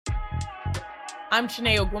I'm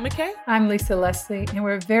Shanae Ogwumike. I'm Lisa Leslie, and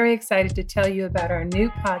we're very excited to tell you about our new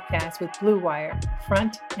podcast with Blue Wire,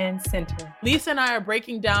 Front and Center. Lisa and I are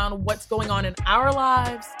breaking down what's going on in our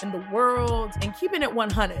lives, in the world, and keeping it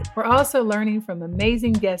 100. We're also learning from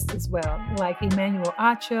amazing guests as well, like Emmanuel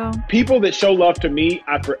Acho. People that show love to me,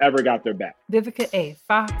 I forever got their back. Vivica A.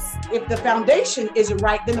 Fox. If the foundation isn't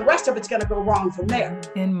right, then the rest of it's going to go wrong from there.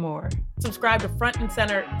 And more. Subscribe to Front and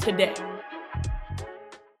Center today.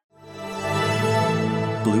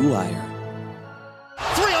 Blue Wire.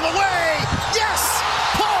 Three on the way. Yes!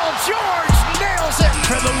 Paul George nails it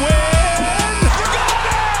for the win.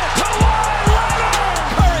 Kawhi Leonard.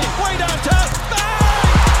 Curry way downtown.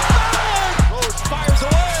 Bang! Rose fires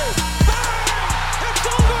away. Bang! It's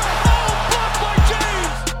over. Oh, blocked by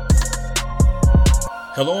James.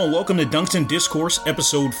 Hello and welcome to Dunks and Discourse,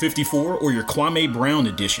 episode 54, or your Kwame Brown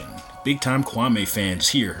edition. Big-time Kwame fans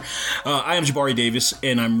here. I am Jabari Davis,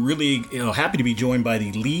 and I'm really happy to be joined by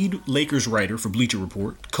the lead Lakers writer for Bleacher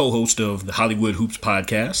Report, co-host of the Hollywood Hoops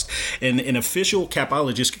podcast, and an official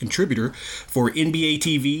capologist contributor for NBA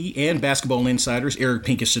TV and Basketball Insiders, Eric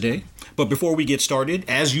Pincus today. But before we get started,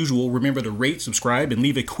 as usual, remember to rate, subscribe, and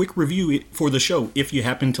leave a quick review for the show if you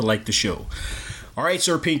happen to like the show. All right,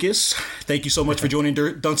 Sir Pincus, thank you so much for joining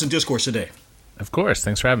Dunks and Discourse today. Of course.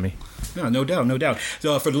 Thanks for having me. No doubt.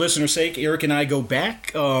 For the listener's sake, Eric and I go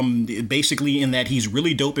back, basically in that he's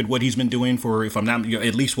really dope at what he's been doing for, if I'm not,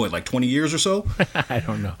 at least, like 20 years or so? I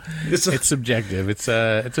don't know. It's subjective. It's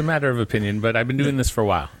a matter of opinion, but I've been doing this for a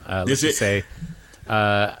while. Let's just say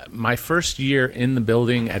my first year in the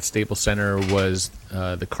building at Staples Center was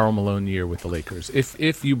the Karl Malone year with the Lakers.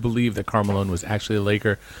 If you believe that Karl Malone was actually a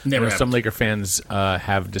Laker, some Laker fans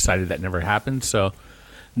have decided that never happened, so...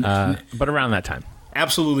 but around that time,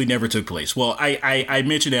 absolutely never took place. Well, I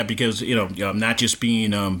mention that because I'm not just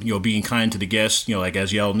being being kind to the guests. Like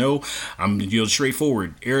as y'all know, I'm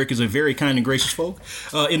straightforward. Eric is a very kind and gracious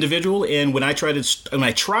individual, and when I tried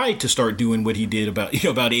to start doing what he did about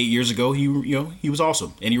 8 years ago, he was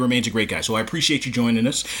awesome, and he remains a great guy. So I appreciate you joining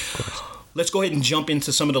us. Of course. Let's go ahead and jump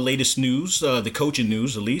into some of the latest news, the coaching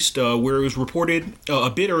news at least, where it was reported a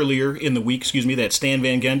bit earlier in the week, that Stan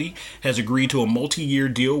Van Gundy has agreed to a multi-year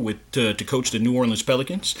deal to coach the New Orleans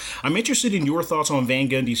Pelicans. I'm interested in your thoughts on Van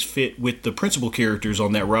Gundy's fit with the principal characters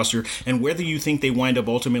on that roster and whether you think they wind up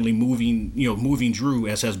ultimately moving Drew,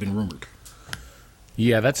 as has been rumored.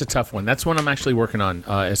 Yeah, that's a tough one. That's one I'm actually working on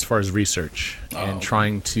as far as research and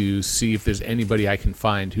trying to see if there's anybody I can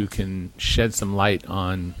find who can shed some light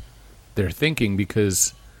on their thinking,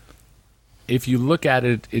 because if you look at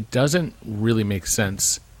it, it doesn't really make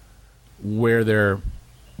sense where they're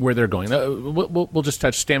going. We'll just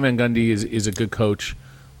touch. Stan Van Gundy is a good coach.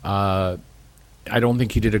 I don't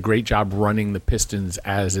think he did a great job running the Pistons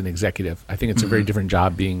as an executive. I think it's a very different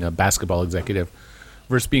job being a basketball executive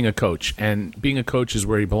versus being a coach. And being a coach is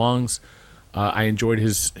where he belongs. I enjoyed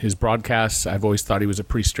his broadcasts. I've always thought he was a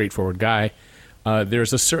pretty straightforward guy.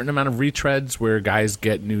 There's a certain amount of retreads where guys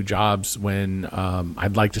get new jobs when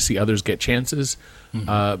I'd like to see others get chances.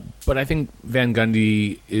 But I think Van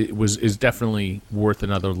Gundy is definitely worth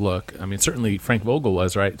another look. I mean, certainly Frank Vogel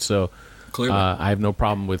was, right? So I have no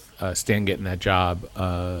problem with Stan getting that job.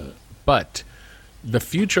 But the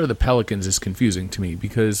future of the Pelicans is confusing to me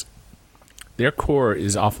because their core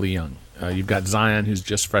is awfully young. You've got Zion, who's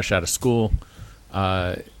just fresh out of school.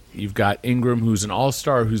 You've got Ingram, who's an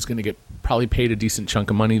all-star, who's going to get probably paid a decent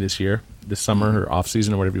chunk of money this summer or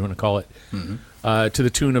off-season or whatever you want to call it, to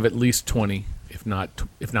the tune of at least 20, if not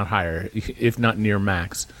higher, if not near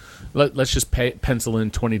max. Let's just pencil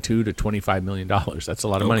in $22 to $25 million. That's a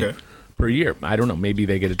lot of money per year. I don't know. Maybe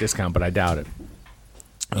they get a discount, but I doubt it.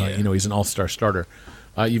 He's an all-star starter.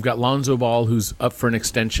 You've got Lonzo Ball, who's up for an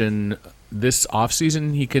extension this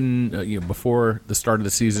offseason. He can, before the start of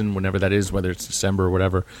the season, whenever that is, whether it's December or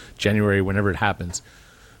whatever, January, whenever it happens,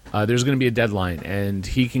 there's going to be a deadline, and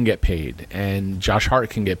he can get paid, and Josh Hart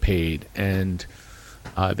can get paid, and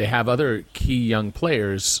they have other key young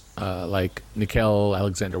players like Nickeil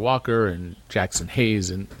Alexander-Walker and Jackson Hayes,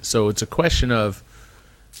 and so it's a question of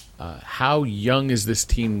how young is this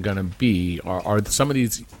team going to be? Are some of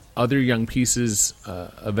these other young pieces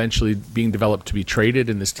eventually being developed to be traded,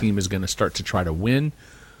 and this team is going to start to try to win?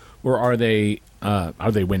 Or are they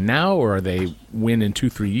win now, or are they win in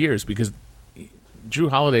 2-3 years? Because Drew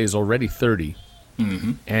Holiday is already 30,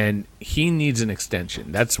 and he needs an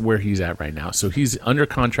extension. That's where he's at right now. So he's under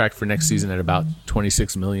contract for next season at about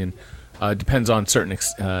 $26 million. Depends on certain.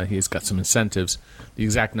 He's got some incentives. The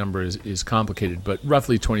exact number is complicated, but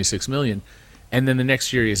roughly $26 million. And then the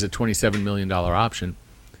next year he has a $27 million option.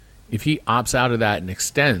 If he opts out of that and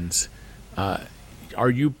extends, are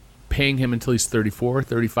you paying him until he's 34,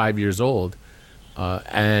 35 years old.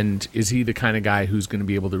 And is he the kind of guy who's going to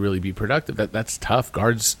be able to really be productive? That's tough.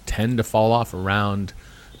 Guards tend to fall off around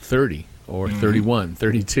 30 or 31,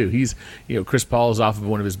 32. Chris Paul is off of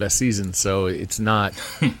one of his best seasons, so it's not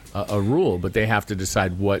a rule, but they have to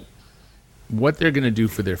decide what they're going to do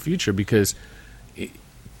for their future, because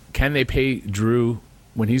can they pay Drew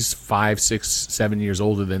when he's 5, 6, 7 years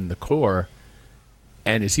older than the core,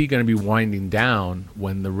 and is he going to be winding down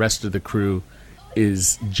when the rest of the crew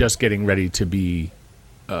is just getting ready to be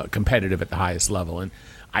competitive at the highest level? And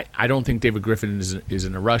I don't think David Griffin is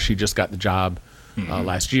in a rush. He just got the job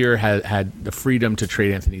last year, had the freedom to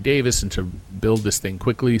trade Anthony Davis and to build this thing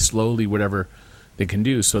quickly, slowly, whatever they can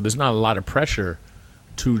do. So there's not a lot of pressure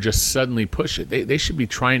to just suddenly push it. They should be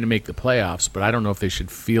trying to make the playoffs, but I don't know if they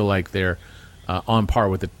should feel like they're on par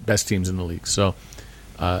with the best teams in the league. So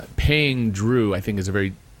paying Drew, I think, is a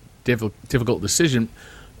very difficult decision,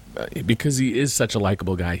 because he is such a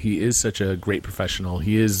likable guy. He is such a great professional.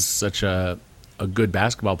 He is such a good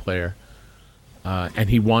basketball player, and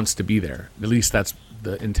he wants to be there. At least that's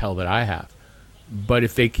the intel that I have. But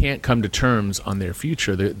if they can't come to terms on their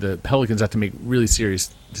future, the Pelicans have to make really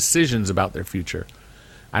serious decisions about their future.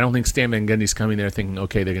 I don't think Stan Van Gundy's coming there thinking,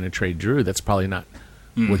 okay, they're going to trade Drew. That's probably not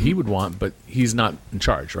what he would want, but he's not in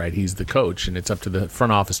charge, right? He's the coach, and it's up to the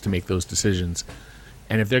front office to make those decisions.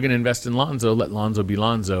 And if they're going to invest in Lonzo, let Lonzo be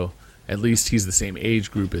Lonzo. At least he's the same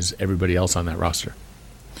age group as everybody else on that roster.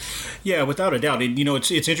 Yeah, without a doubt.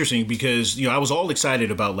 It's interesting because, I was all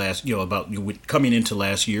excited about coming into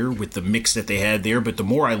last year with the mix that they had there. But the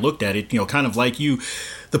more I looked at it, kind of like you,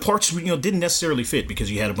 the parts, didn't necessarily fit because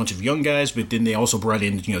you had a bunch of young guys, but then they also brought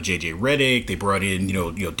in, JJ Redick, they brought in,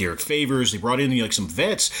 Derek Favors, they brought in, some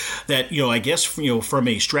vets that, I guess, from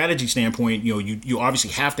a strategy standpoint, you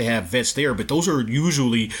obviously have to have vets there, but those are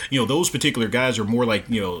usually, those particular guys are more like,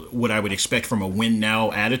 what I would expect from a win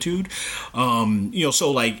now attitude.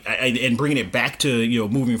 So like, and bringing it back to,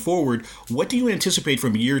 moving forward, what do you anticipate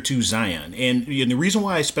from year 2 Zion? And the reason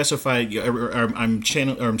why I specified, I'm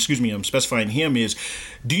specifying him is,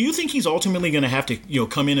 do you think he's ultimately going to have to,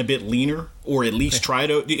 come in a bit leaner, or at least try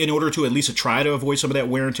to avoid some of that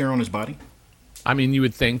wear and tear on his body? I mean, you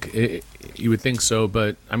would think so,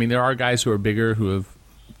 but I mean, there are guys who are bigger who have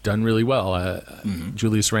done really well.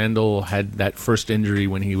 Julius Randle had that first injury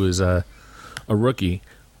when he was a rookie,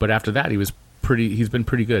 but after that, he's been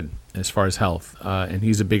pretty good as far as health, and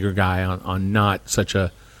he's a bigger guy on not such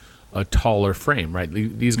a taller frame, right?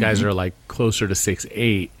 These guys are like closer to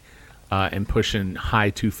 6'8". And pushing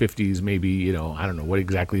high 250s, maybe, I don't know what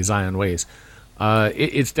exactly Zion weighs.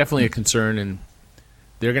 It's definitely a concern, and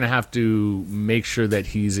they're going to have to make sure that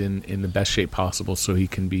he's in the best shape possible so he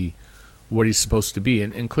can be what he's supposed to be.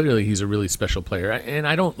 And clearly he's a really special player. And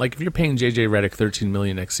I don't, like, if you're paying JJ Redick $13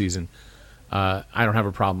 million next season, I don't have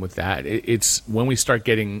a problem with that. It's when we start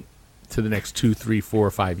getting to the next 2, 3, 4,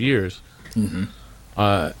 or 5 years,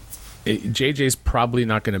 JJ's probably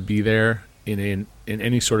not going to be there in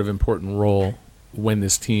any sort of important role when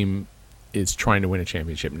this team is trying to win a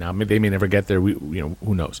championship. Now, they may never get there.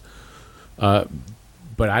 Who knows? But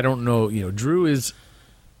I don't know. Drew is.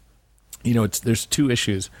 There's 2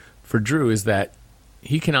 issues for Drew. Is that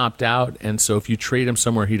he can opt out, and so if you trade him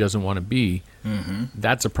somewhere he doesn't want to be,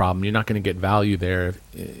 that's a problem. You're not going to get value there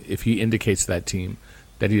if he indicates to that team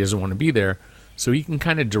that he doesn't want to be there. So he can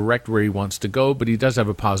kind of direct where he wants to go, but he does have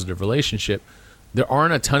a positive relationship. There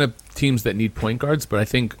aren't a ton of teams that need point guards, but I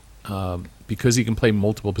think because he can play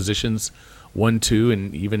multiple positions, 1, 2,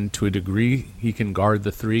 and even to a degree he can guard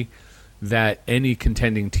the 3, that any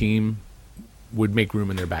contending team would make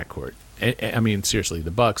room in their backcourt. I mean, seriously,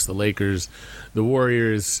 the Bucks, the Lakers, the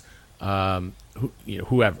Warriors, whomever.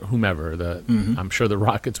 I'm sure the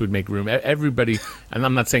Rockets would make room. Everybody, and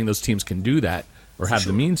I'm not saying those teams can do that or have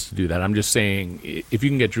the means to do that. I'm just saying if you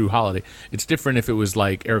can get Drew Holiday, it's different if it was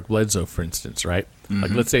like Eric Bledsoe, for instance, right?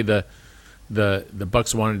 Like, let's say the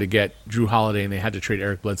Bucks wanted to get Drew Holiday and they had to trade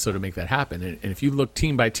Eric Bledsoe to make that happen. And if you look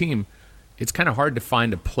team by team, it's kind of hard to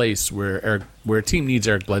find a place where a team needs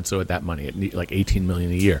Eric Bledsoe at that money, at like $18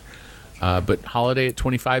 million a year. But Holiday at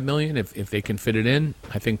 $25 million, if they can fit it in,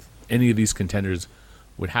 I think any of these contenders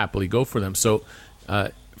would happily go for them. So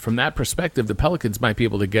from that perspective, the Pelicans might be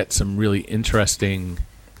able to get some really interesting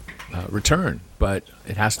return, but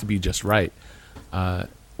it has to be just right.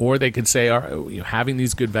 Or they could say, having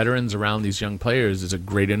these good veterans around these young players is a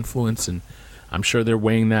great influence, and I'm sure they're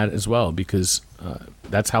weighing that as well, because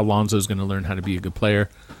that's how Lonzo's going to learn how to be a good player.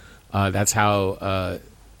 That's how,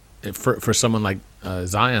 for someone like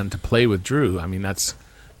Zion to play with Drew, I mean, that's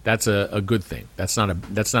a good thing. That's not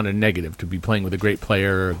a negative, to be playing with a great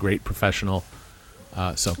player or a great professional.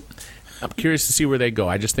 So I'm curious to see where they go.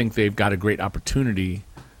 I just think they've got a great opportunity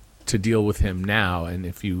to deal with him now, and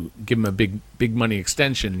if you give him a big money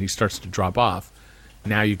extension and he starts to drop off,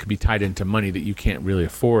 now you could be tied into money that you can't really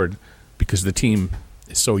afford because the team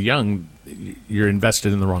is so young. You're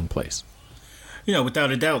invested in the wrong place.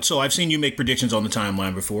 Without a doubt. So I've seen you make predictions on the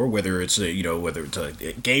timeline before, whether it's a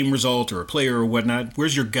game result or a player or whatnot.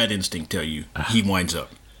 Where's your gut instinct tell you he winds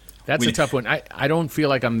up? That's a tough one. I don't feel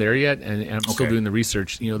like I'm there yet, and I'm still doing the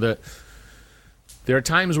research. There are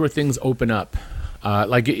times where things open up.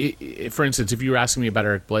 For instance, if you were asking me about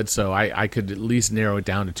Eric Bledsoe, I could at least narrow it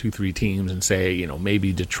down to 2-3 teams and say,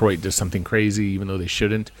 maybe Detroit does something crazy, even though they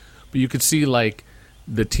shouldn't. But you could see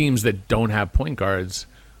the teams that don't have point guards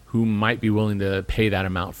who might be willing to pay that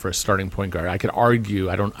amount for a starting point guard. I could argue,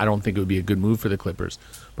 I don't think it would be a good move for the Clippers,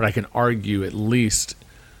 but I can argue at least,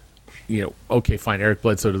 okay, fine, Eric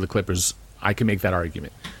Bledsoe to the Clippers. I can make that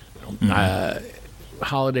argument.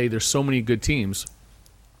 Holiday, there's so many good teams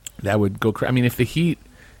that would go crazy. I mean, if the Heat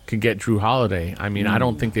could get Drew Holiday, I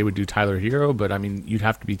don't think they would do Tyler Hero, but you'd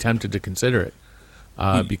have to be tempted to consider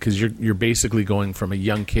it because you're basically going from a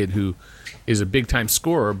young kid who is a big-time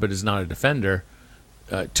scorer but is not a defender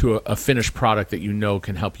to a finished product that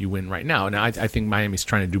can help you win right now. And I think Miami's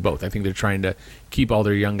trying to do both. I think they're trying to keep all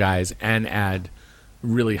their young guys and add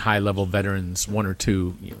really high-level veterans, 1 or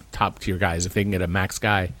 2 top-tier guys. If they can get a max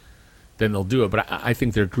guy, then they'll do it. But I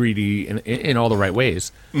think they're greedy in all the right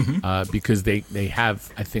ways because they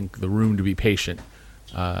have, I think, the room to be patient,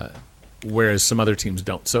 whereas some other teams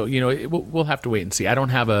don't. So, we'll have to wait and see. I don't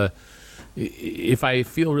have if I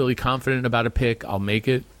feel really confident about a pick, I'll make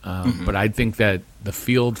it. But I think that the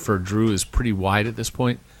field for Drew is pretty wide at this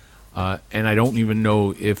point. And I don't even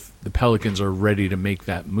know if the Pelicans are ready to make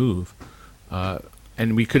that move.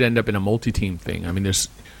 And we could end up in a multi-team thing. This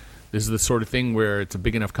is the sort of thing where it's a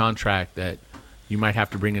big enough contract that you might have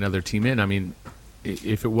to bring another team in.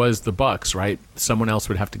 If it was the Bucks, right, someone else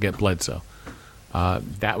would have to get Bledsoe.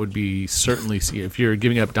 That would be certainly, if you're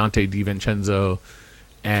giving up Dante DiVincenzo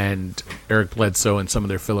and Eric Bledsoe and some of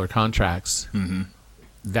their filler contracts,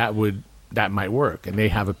 that might work. And they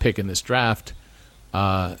have a pick in this draft.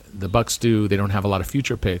 The Bucks do. They don't have a lot of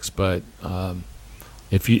future picks, but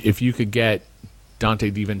if you could get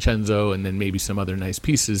Dante DiVincenzo and then maybe some other nice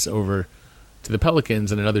pieces over to the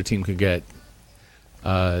Pelicans, and another team could get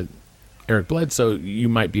Eric Bledsoe, you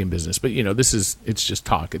might be in business. But it's just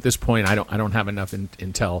talk at this point. I don't have enough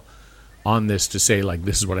intel on this to say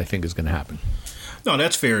this is what I think is going to happen. No,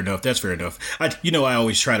 that's fair enough. I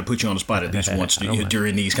always try to put you on the spot at least once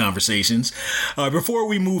during these conversations. Before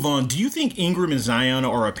we move on, do you think Ingram and Zion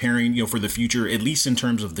are a pairing, for the future, at least in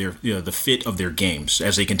terms of their, the fit of their games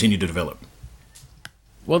as they continue to develop?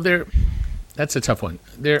 Well, that's a tough one.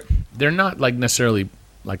 They're not necessarily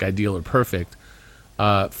ideal or perfect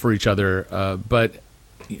for each other, but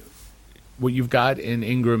what you've got in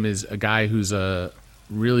Ingram is a guy who's a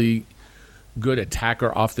really good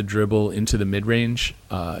attacker off the dribble into the mid-range.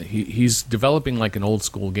 He's developing an old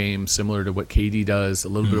school game similar to what KD does, a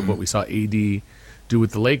little bit of what we saw AD do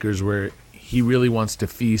with the Lakers, where he really wants to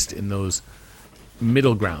feast in those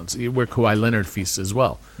middle grounds where Kawhi Leonard feasts as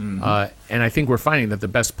well. And I think we're finding that the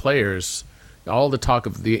best players, all the talk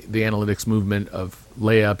of the analytics movement of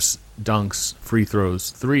layups, dunks, free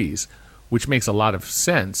throws, threes, which makes a lot of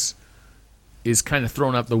sense, is kind of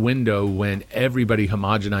thrown out the window when everybody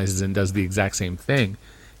homogenizes and does the exact same thing.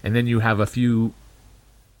 And then you have a few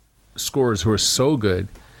scorers who are so good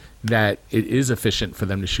that it is efficient for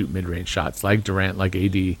them to shoot mid-range shots, like Durant, like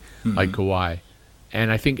AD, like Kawhi.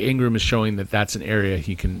 And I think Ingram is showing that that's an area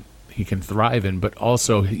he can thrive in, but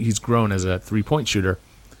also he's grown as a three-point shooter.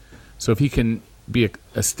 So if he can be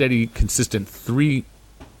a steady, consistent three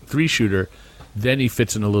shooter, then he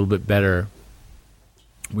fits in a little bit better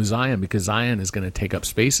with Zion, because Zion is going to take up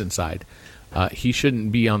space inside. He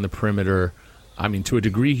shouldn't be on the perimeter. To a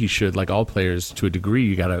degree he should, like all players, to a degree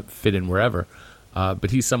you got to fit in wherever.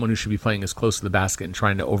 But he's someone who should be playing as close to the basket and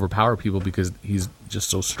trying to overpower people because he's just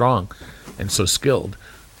so strong and so skilled.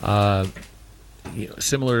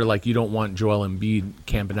 Similar, you don't want Joel Embiid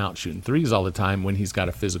camping out shooting threes all the time when he's got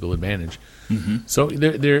a physical advantage. So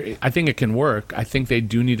I think it can work. I think they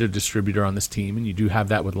do need a distributor on this team, and you do have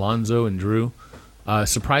that with Lonzo and Drew.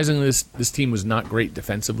 Surprisingly, this team was not great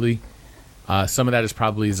defensively. Some of that is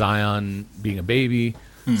probably Zion being a baby.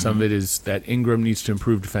 Some of it is that Ingram needs to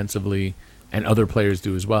improve defensively, and other players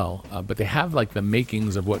do as well. But they have the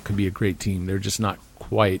makings of what could be a great team. They're just not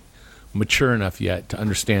quite mature enough yet to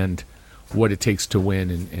understand what it takes to win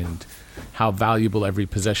and how valuable every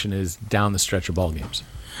possession is down the stretch of ball games.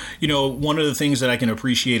 One of the things that I can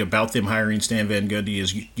appreciate about them hiring Stan Van Gundy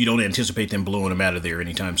is you don't anticipate them blowing him out of there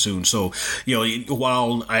anytime soon. So,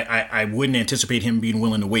 while I wouldn't anticipate him being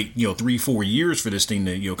willing to wait, 3-4 years for this thing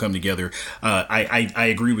to, come together, I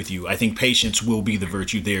agree with you. I think patience will be the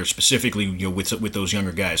virtue there, specifically, with those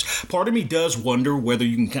younger guys. Part of me does wonder whether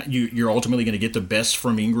you're ultimately going to get the best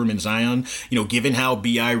from Ingram and Zion, given how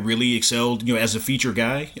B.I. really excelled, as a feature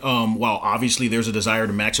guy, while obviously there's a desire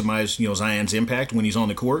to maximize, Zion's impact when he's on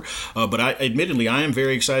the court. But admittedly, I am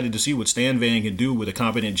very excited to see what Stan Van can do with a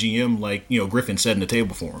competent GM like, Griffin setting the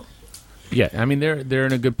table for him. Yeah, I mean, they're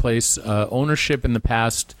in a good place. Ownership in the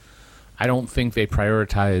past, I don't think they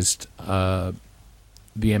prioritized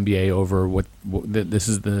the NBA over this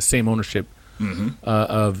is the same ownership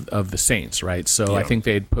of the Saints, right? So I think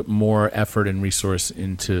they'd put more effort and resource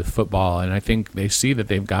into football, and I think they see that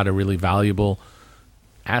they've got a really valuable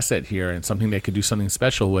asset here and something they could do something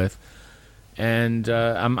special with. And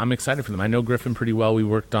I'm excited for them. I know Griffin pretty well. We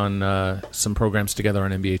worked on some programs together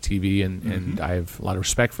on NBA TV, and I have a lot of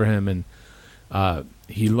respect for him. And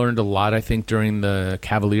he learned a lot, I think, during the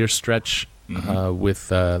Cavaliers stretch with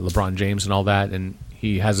LeBron James and all that. And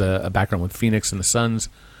he has a background with Phoenix and the Suns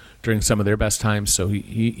during some of their best times. So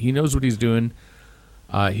he knows what he's doing.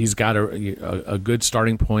 He's got a good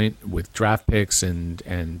starting point with draft picks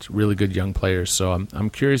and really good young players. So I'm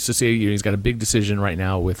curious to see. He's got a big decision right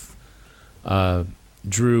now with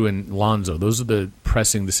Drew and Lonzo. Those are the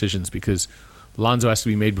pressing decisions because Lonzo has to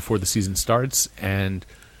be made before the season starts, and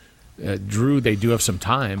Drew, they do have some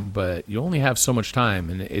time, but you only have so much time,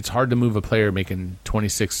 and it's hard to move a player making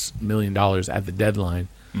 $26 million at the deadline,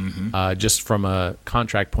 just from a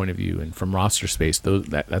contract point of view and from roster space.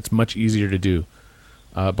 That's much easier to do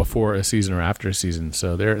before a season or after a season.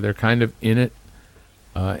 So they're kind of in it,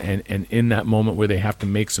 and in that moment where they have to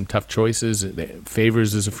make some tough choices.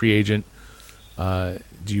 Favors is a free agent. Do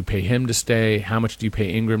you pay him to stay? How much do you pay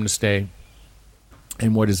Ingram to stay?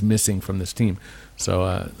 And what is missing from this team?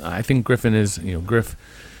 So I think Griffin is in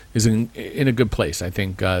a good place. I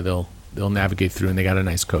think they'll navigate through, and they got a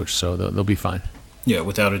nice coach, so they'll be fine. Yeah,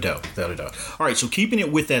 without a doubt. All right, so keeping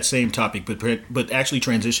it with that same topic, but actually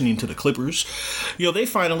transitioning to the Clippers, they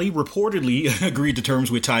finally reportedly agreed to terms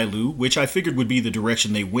with Ty Lue, which I figured would be the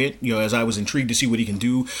direction they went, as I was intrigued to see what he can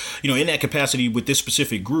do, in that capacity with this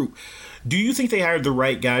specific group. Do you think they hired the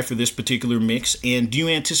right guy for this particular mix, and do you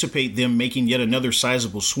anticipate them making yet another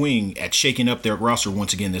sizable swing at shaking up their roster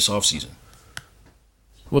once again this offseason?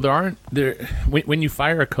 Well, when you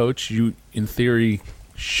fire a coach, you, in theory,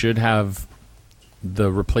 should have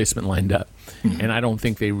the replacement lined up, and I don't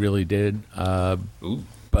think they really did.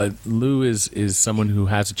 But Lue is someone who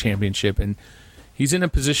has a championship, and he's in a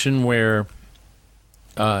position where,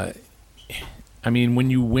 when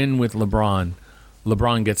you win with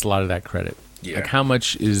LeBron gets a lot of that credit. Yeah. Like, how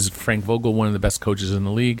much is Frank Vogel one of the best coaches in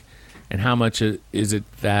the league, and how much is it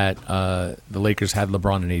that the Lakers had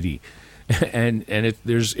LeBron and AD? and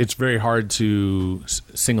it's very hard to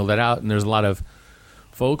single that out, and there's a lot of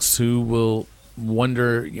folks who will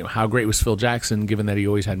wonder, how great was Phil Jackson, given that he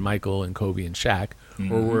always had Michael and Kobe and Shaq,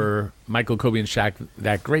 or were Michael, Kobe, and Shaq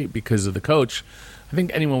that great because of the coach? I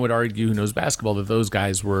think anyone would argue who knows basketball that those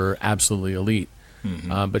guys were absolutely elite.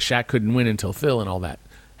 But Shaq couldn't win until Phil and all that.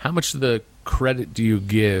 How much of the credit do you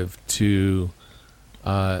give to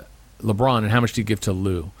LeBron, and how much do you give to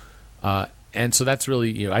Lue? And so that's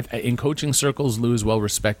really, in coaching circles, Lue is well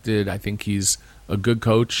respected. I think he's a good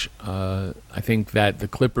coach. I think that the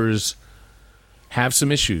Clippers have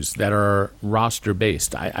some issues that are roster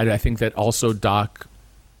based. I think that also Doc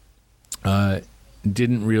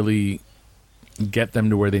didn't really get them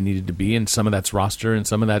to where they needed to be, and some of that's roster, and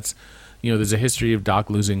some of that's, there's a history of Doc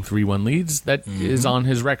losing 3-1 leads that is on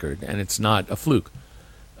his record, and it's not a fluke.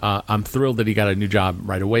 I'm thrilled that he got a new job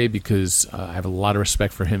right away because I have a lot of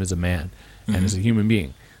respect for him as a man and as a human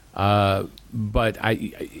being. But I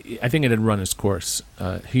think it had run its course.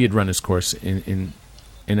 He had run his course in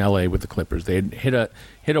LA with the Clippers. They had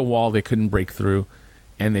hit a wall they couldn't break through,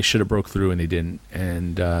 and they should have broke through, and they didn't.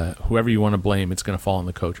 And whoever you want to blame, it's going to fall on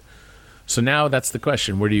the coach. So now that's the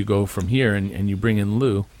question: where do you go from here? And you bring in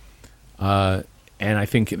Lue. And I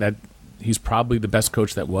think that he's probably the best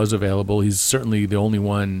coach that was available. He's certainly the only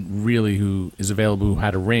one really who is available who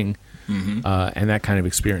had a ring and that kind of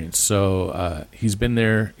experience. So he's been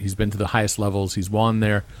there. He's been to the highest levels. He's won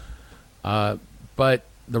there. But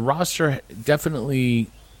the roster definitely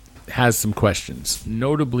has some questions.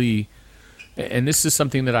 Notably, and this is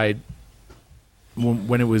something that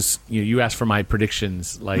when it was, you asked for my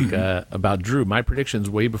predictions about Drew. My predictions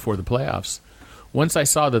way before the playoffs. Once I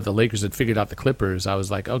saw that the Lakers had figured out the Clippers, I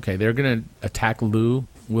was like, okay, they're going to attack Lue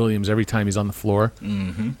Williams every time he's on the floor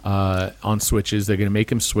on switches. They're going to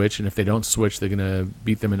make him switch, and if they don't switch, they're going to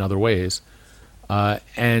beat them in other ways.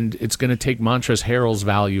 And it's going to take Montrezl Harrell's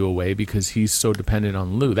value away because he's so dependent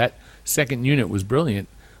on Lou. That second unit was brilliant,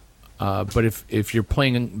 but if you're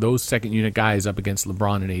playing those second unit guys up against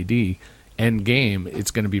LeBron and AD, end game,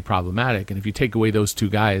 it's going to be problematic. And if you take away those two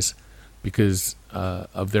guys because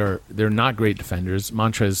of they're not great defenders,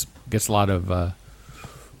 Montrezl gets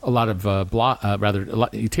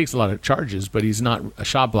he takes a lot of charges, but he's not a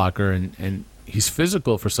shot blocker, and he's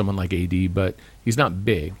physical for someone like AD, but he's not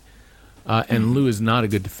big. And Lou is not a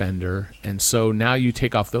good defender. And so now you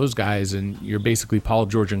take off those guys, and you're basically Paul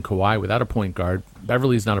George and Kawhi without a point guard.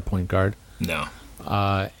 Beverly's not a point guard. No.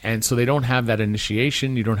 And so they don't have that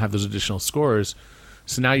initiation. You don't have those additional scorers.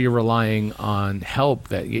 So now you're relying on help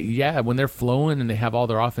that, when they're flowing and they have all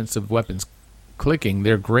their offensive weapons clicking,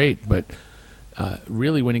 they're great. But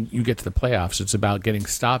really, when you get to the playoffs, it's about getting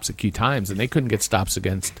stops at key times. And they couldn't get stops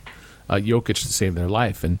against Jokic to save their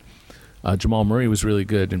life. And Jamal Murray was really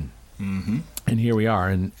good. And here we are.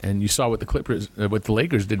 And you saw what the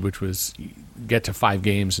Lakers did, which was get to 5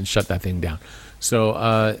 games and shut that thing down. So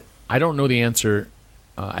I don't know the answer.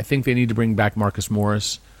 I think they need to bring back Marcus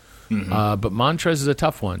Morris. But Montrezl is a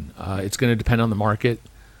tough one. It's going to depend on the market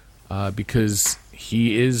because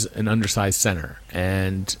he is an undersized center,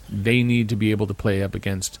 and they need to be able to play up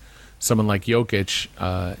against someone like Jokic.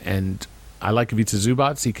 And I like Ivica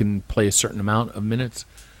Zubac. He can play a certain amount of minutes,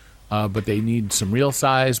 but they need some real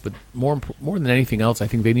size. But more than anything else, I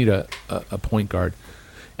think they need a point guard.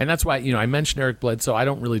 And that's why, I mentioned Eric Bledsoe. I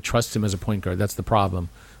don't really trust him as a point guard. That's the problem.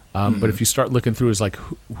 But if you start looking through as like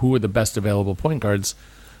who are the best available point guards,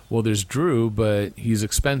 well, there's Drew, but he's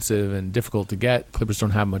expensive and difficult to get. Clippers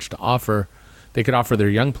don't have much to offer. They could offer their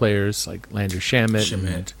young players like Landry Shamet.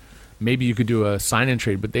 And maybe you could do a sign-and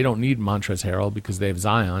trade, but they don't need Montrezl Harrell because they have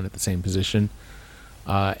Zion at the same position.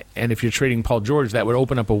 And if you're trading Paul George, that would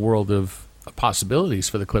open up a world of possibilities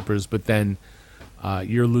for the Clippers, but then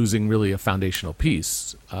you're losing really a foundational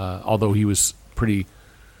piece, although he was pretty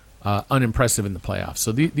unimpressive in the playoffs.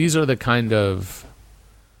 So these are the kind of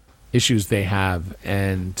issues they have,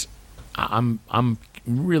 and I'm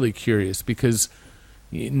really curious because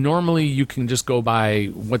normally you can just go by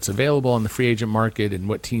what's available on the free agent market and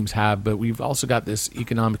what teams have, but we've also got this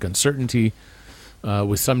economic uncertainty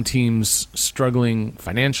with some teams struggling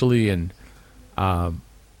financially, and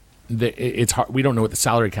it's hard. We don't know what the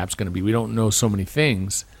salary cap's going to be. We don't know so many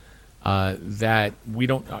things that we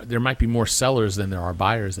don't. There might be more sellers than there are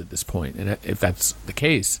buyers at this point, and if that's the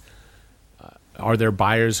case, are there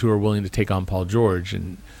buyers who are willing to take on Paul George,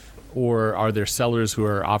 or are there sellers who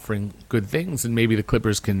are offering good things, and maybe the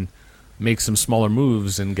Clippers can make some smaller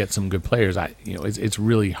moves and get some good players? It's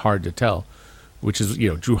really hard to tell. Which is,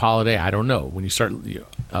 Drew Holiday, I don't know. When you start,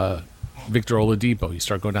 Victor Oladipo, you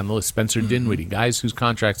start going down the list. Spencer Dinwiddie, guys whose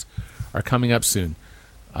contracts are coming up soon.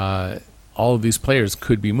 All of these players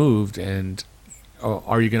could be moved, and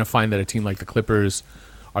are you going to find that a team like the Clippers,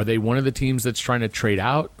 are they one of the teams that's trying to trade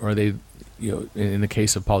out, or are they, in the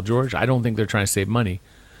case of Paul George, I don't think they're trying to save money.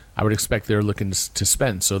 I would expect they're looking to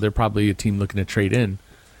spend, so they're probably a team looking to trade in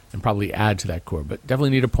and probably add to that core. But definitely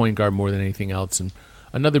need a point guard more than anything else, and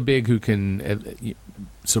another big who can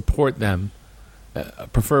support them,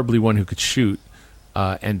 preferably one who could shoot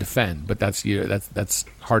and defend. But that's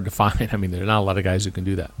hard to find. I mean, there are not a lot of guys who can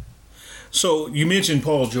do that. So you mentioned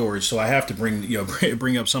Paul George, so I have to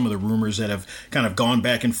bring up some of the rumors that have kind of gone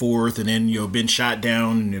back and forth, and then been shot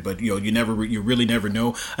down. But you really never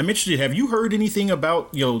know. I'm interested. Have you heard anything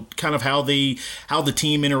about kind of how the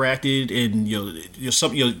team interacted, and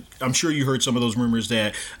I'm sure you heard some of those rumors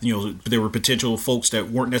that there were potential folks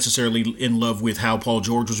that weren't necessarily in love with how Paul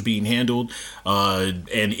George was being handled, and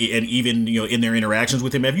even in their interactions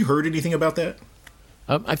with him. Have you heard anything about that?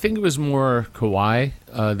 I think it was more Kawhi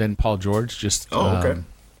than Paul George. Just okay.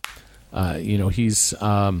 He's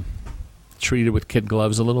treated with kid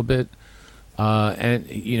gloves a little bit, and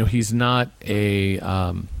he's not a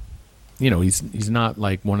he's not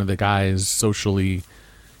like one of the guys socially.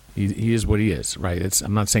 He is what he is, right?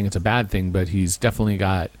 I'm not saying it's a bad thing, but he's definitely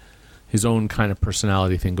got his own kind of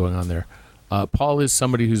personality thing going on there. Paul is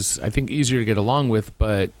somebody who's, I think, easier to get along with,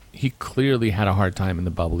 but he clearly had a hard time in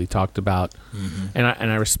the bubble. He talked about, and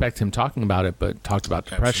I respect him talking about it, but talked about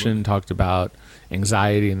depression, Absolutely. Talked about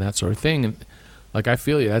anxiety and that sort of thing. And I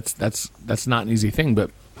feel you. That's not an easy thing,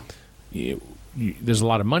 but there's a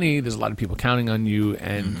lot of money, there's a lot of people counting on you,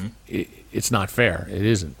 and it's not fair. It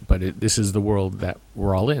isn't. But this is the world that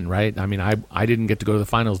we're all in, right? I mean, I didn't get to go to the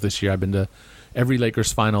finals this year. I've been to every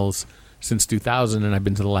Lakers finals since 2000, and I've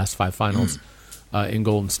been to the last 5 finals in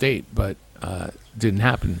Golden State. But didn't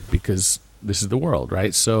happen because this is the world,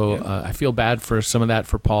 right? So I feel bad for some of that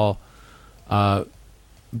for Paul.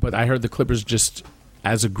 But I heard the Clippers just,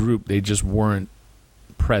 as a group, they just weren't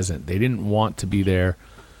present. They didn't want to be there.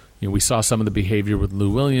 We saw some of the behavior with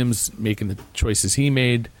Lou Williams making the choices he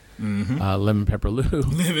made. Lemon Pepper Lou.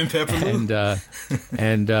 Lemon Pepper Lou.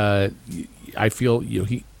 And I feel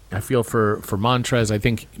I feel for Montrez. I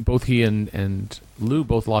think both he and Lou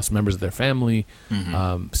both lost members of their family,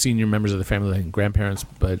 senior members of the family and grandparents,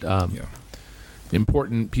 but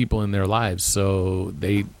important people in their lives. So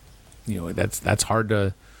they, that's hard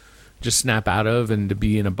to just snap out of, and to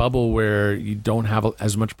be in a bubble where you don't have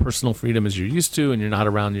as much personal freedom as you're used to, and you're not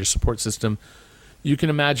around your support system. You can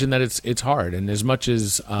imagine that it's hard. And as much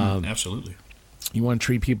as absolutely, you want to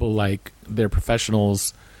treat people like they're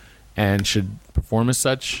professionals and should perform as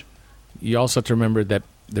such, you also have to remember that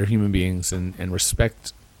they're human beings and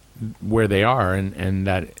respect where they are, and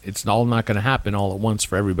that it's all not going to happen all at once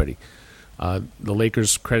for everybody. The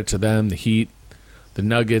Lakers, credit to them, the Heat, the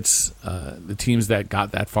Nuggets, the teams that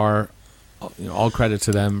got that far, all credit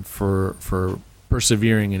to them for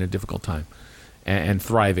persevering in a difficult time and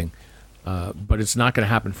thriving. But it's not going to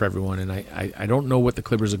happen for everyone, and I don't know what the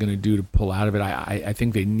Clippers are going to do to pull out of it. I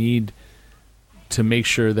think they need to make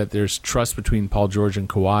sure that there's trust between Paul George and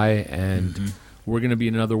Kawhi, and we're going to be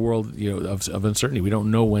in another world of uncertainty. We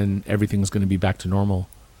don't know when everything's going to be back to normal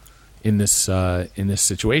in this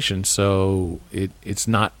situation, so it's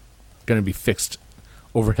not going to be fixed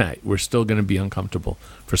overnight. We're still going to be uncomfortable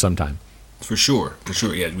for some time. For sure.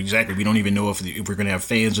 Yeah, exactly. We don't even know if we're going to have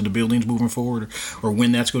fans in the buildings moving forward, or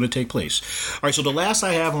when that's going to take place. All right. So the last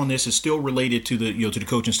I have on this is still related to the to the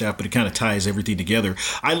coaching staff, but it kind of ties everything together.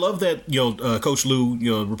 I love that Coach Lou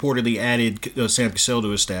reportedly added Sam Cassell to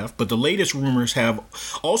his staff, but the latest rumors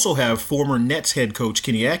also have former Nets head coach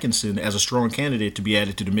Kenny Atkinson as a strong candidate to be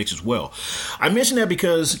added to the mix as well. I mention that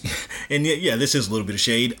because, and this is a little bit of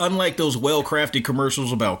shade. Unlike those well-crafted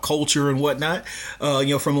commercials about culture and whatnot,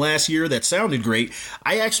 from last year that sounded great,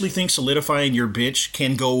 I actually think solidifying your bench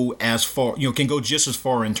can go as far, can go just as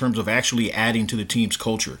far in terms of actually adding to the team's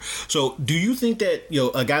culture. So do you think that,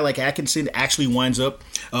 a guy like Atkinson actually winds up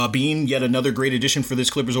being yet another great addition for this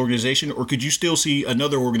Clippers organization, or could you still see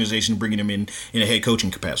another organization bringing him in a head coaching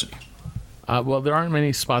capacity? Well, there aren't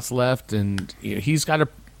many spots left, and he's got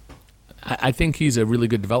I think he's a really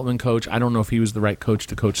good development coach. I don't know if he was the right coach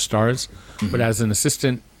to coach stars, but as an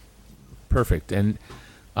assistant, perfect. And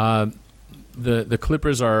the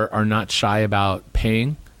Clippers are not shy about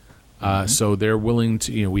paying, so they're willing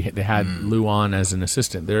to. They had Lou on as an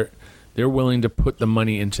assistant. They're willing to put the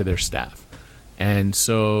money into their staff, and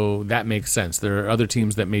so that makes sense. There are other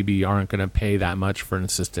teams that maybe aren't going to pay that much for an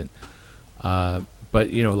assistant, but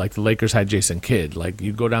like the Lakers had Jason Kidd. Like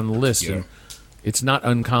you go down the list, and it's not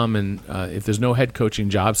uncommon. If there's no head coaching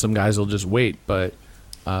job, some guys will just wait. But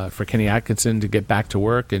for Kenny Atkinson to get back to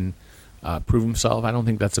work and prove himself, I don't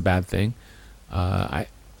think that's a bad thing.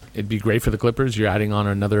 It'd be great for the Clippers. You're adding on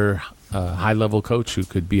another high-level coach who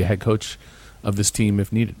could be a head coach of this team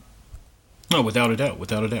if needed. No, without a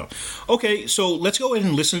doubt. Okay, so let's go ahead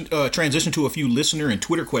and transition to a few listener and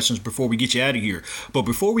Twitter questions before we get you out of here. But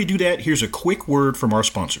before we do that, here's a quick word from our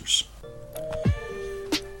sponsors.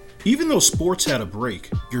 Even though sports had a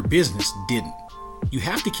break, your business didn't. You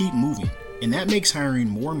have to keep moving, and that makes hiring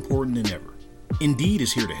more important than ever. Indeed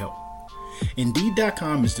is here to help.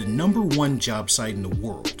 Indeed.com is the #1 job site in the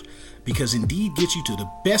world because Indeed gets you to the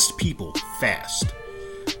best people fast.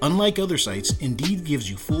 Unlike other sites, Indeed gives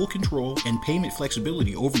you full control and payment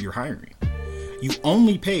flexibility over your hiring. You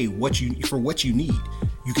only pay for what you need.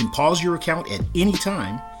 You can pause your account at any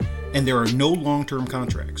time, and there are no long-term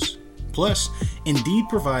contracts. Plus, Indeed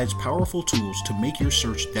provides powerful tools to make your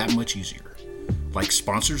search that much easier, like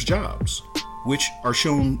Sponsors Jobs, which are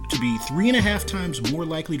shown to be 3.5 times more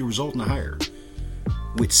likely to result in a hire.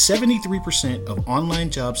 With 73% of online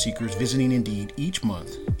job seekers visiting Indeed each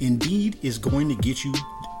month, Indeed is going to get you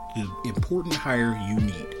the important hire you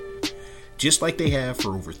need, just like they have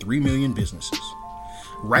for over 3 million businesses.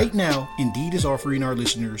 Right now, Indeed is offering our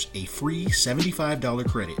listeners a free $75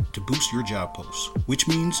 credit to boost your job posts, which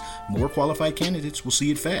means more qualified candidates will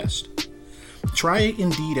see it fast. Try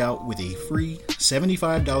Indeed out with a free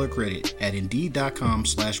 $75 credit at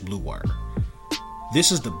Indeed.com/BlueWire.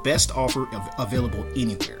 This is the best offer available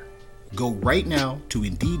anywhere. Go right now to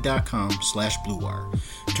Indeed.com/BlueWire.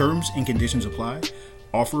 Terms and conditions apply.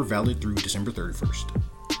 Offer valid through December 31st.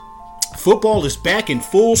 Football is back in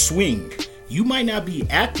full swing. You might not be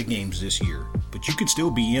at the games this year, but you can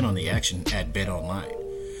still be in on the action at BetOnline.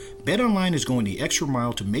 BetOnline is going the extra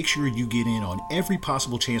mile to make sure you get in on every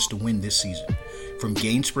possible chance to win this season. From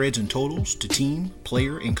game spreads and totals to team,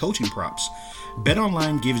 player, and coaching props,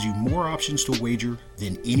 BetOnline gives you more options to wager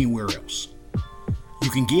than anywhere else.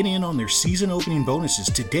 You can get in on their season opening bonuses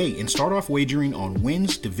today and start off wagering on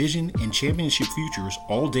wins, division, and championship futures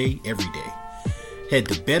all day, every day. Head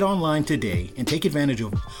to BetOnline today and take advantage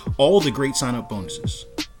of all the great sign-up bonuses.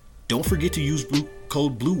 Don't forget to use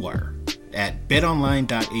code BLUEWIRE at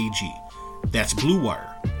betonline.ag. That's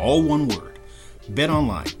BLUEWIRE, all one word.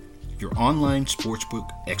 BetOnline, your online sportsbook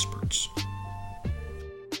experts.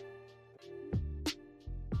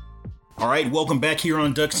 All right, welcome back here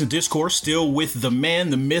on Ducks and Discourse, still with the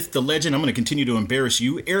man, the myth, the legend. I'm going to continue to embarrass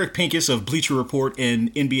you, Eric Pincus of Bleacher Report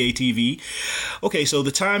and NBA TV. Okay, so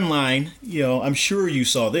the timeline, I'm sure you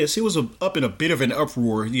saw this. It was up in a bit of an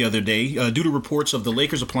uproar the other day due to reports of the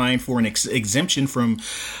Lakers applying for an exemption from,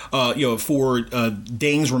 for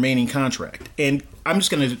Dang's remaining contract. And I'm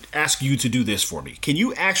just going to ask you to do this for me. Can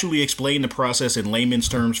you actually explain the process in layman's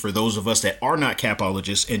terms for those of us that are not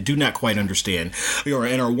capologists and do not quite understand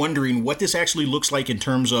and are wondering what this actually looks like in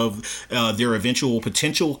terms of their eventual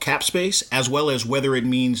potential cap space, as well as whether it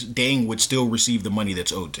means Dang would still receive the money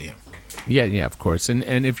that's owed to him? Yeah, of course.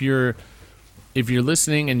 And if you're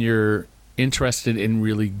listening and you're interested in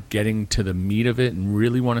really getting to the meat of it and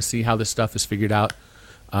really want to see how this stuff is figured out,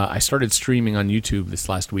 I started streaming on YouTube this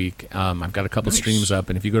last week. I've got a couple streams up,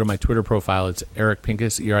 and if you go to my Twitter profile, it's Eric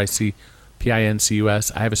Pincus,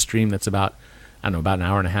 EricPincus. I have a stream that's about an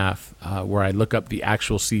hour and a half, where I look up the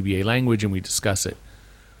actual CBA language and we discuss it.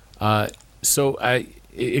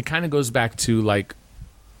 It kind of goes back to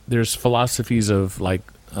there's philosophies of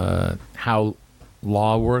how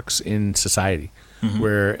law works in society,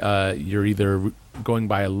 where you're either going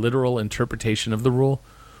by a literal interpretation of the rule,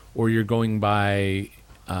 or you're going by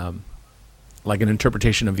an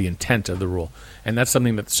interpretation of the intent of the rule. And that's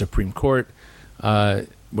something that the Supreme Court,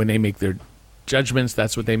 when they make their judgments,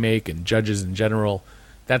 that's what they make, and judges in general,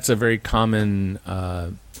 that's a very common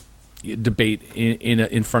debate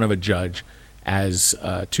in front of a judge as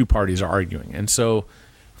two parties are arguing. And so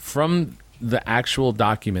from the actual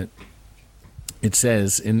document, it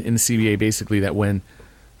says in the CBA basically that when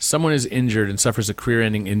someone is injured and suffers a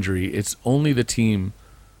career-ending injury, it's only the team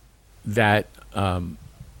that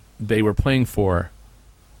they were playing for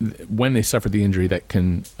when they suffered the injury that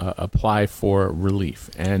can apply for relief.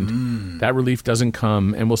 And that relief doesn't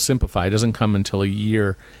come, and we'll simplify, it doesn't come until a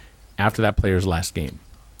year after that player's last game.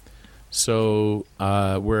 So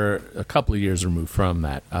we're a couple of years removed from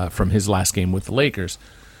that, from his last game with the Lakers.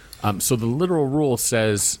 So the literal rule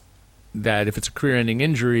says that if it's a career-ending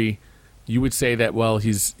injury, you would say that, well,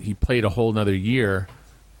 he played a whole nother year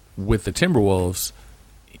with the Timberwolves.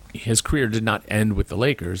 His career did not end with the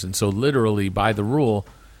Lakers, and so literally by the rule,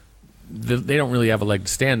 they don't really have a leg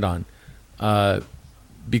to stand on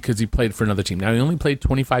because he played for another team. Now, he only played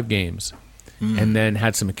 25 games and then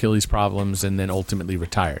had some Achilles problems and then ultimately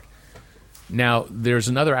retired. Now, there's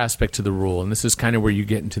another aspect to the rule, and this is kind of where you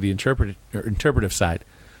get into the interpretive side,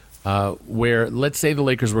 where let's say the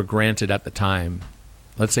Lakers were granted at the time,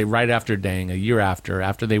 let's say right after Dang, a year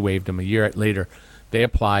after they waived him, a year later, they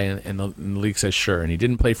apply, and the league says sure, and he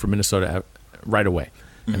didn't play for Minnesota right away.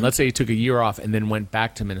 And let's say he took a year off and then went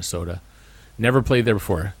back to Minnesota, never played there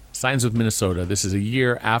before, signs with Minnesota. This is a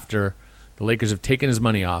year after the Lakers have taken his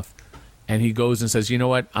money off, and he goes and says, you know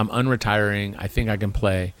what, I'm unretiring, I think I can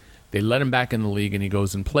play. They let him back in the league, and he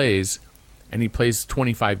goes and he plays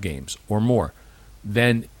 25 games or more.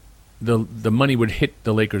 Then the money would hit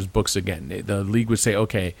the Lakers' books again. The league would say,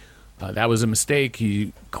 okay, that was a mistake.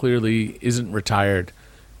 He clearly isn't retired.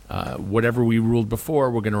 Whatever we ruled before,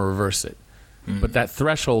 we're going to reverse it. But that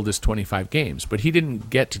threshold is 25 games. But he didn't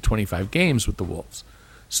get to 25 games with the Wolves.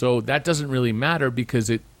 So that doesn't really matter because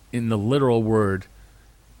in the literal word,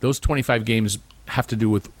 those 25 games have to do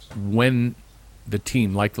with when the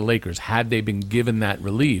team, like the Lakers, had they been given that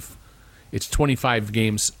relief, it's 25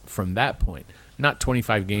 games from that point, not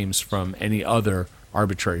 25 games from any other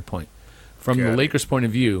arbitrary point. From the Lakers' point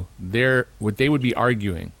of view, what they would be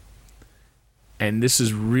arguing, and this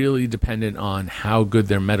is really dependent on how good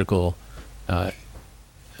their medical,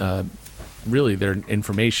 really their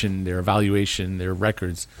information, their evaluation, their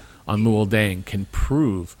records on Luol Deng can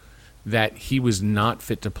prove that he was not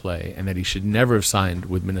fit to play and that he should never have signed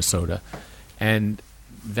with Minnesota, and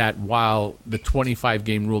that while the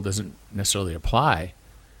 25-game rule doesn't necessarily apply,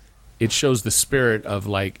 it shows the spirit of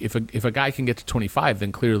if a guy can get to 25,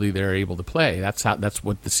 then clearly they're able to play. That's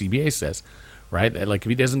what the CBA says, right? If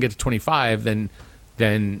he doesn't get to 25, then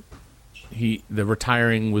the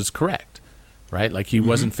retiring was correct, right? He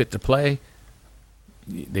wasn't fit to play.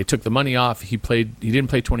 they took the money off. He didn't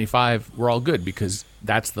play 25. We're all good because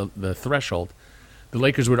that's the threshold. The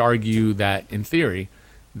Lakers would argue that, in theory,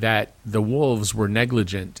 that the Wolves were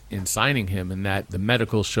negligent in signing him and that the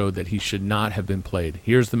medical showed that he should not have been played.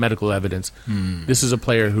 Here's the medical evidence. This is a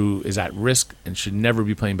player who is at risk and should never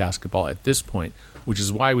be playing basketball at this point, which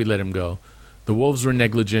is why we let him go. The Wolves were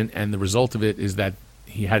negligent, and the result of it is that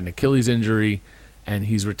he had an Achilles injury and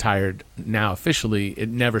he's retired now officially. It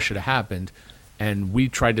never should have happened. And we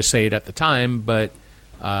tried to say it at the time, but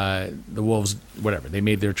the Wolves, whatever, they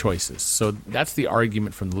made their choices. So that's the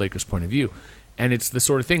argument from the Lakers' point of view. And it's the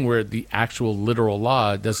sort of thing where the actual literal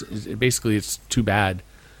law basically it's too bad.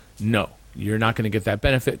 No, you're not going to get that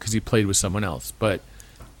benefit because he played with someone else. But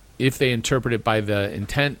if they interpret it by the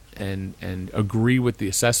intent and agree with the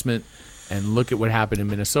assessment and look at what happened in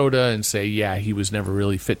Minnesota and say, yeah, he was never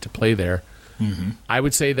really fit to play there, I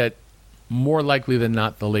would say that more likely than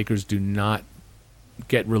not, the Lakers do not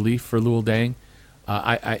get relief for Luol Deng.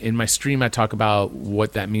 In my stream, I talk about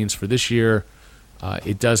what that means for this year.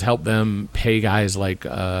 It does help them pay guys like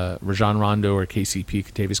Rajon Rondo or KCP,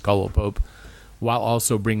 Kentavious Caldwell-Pope, while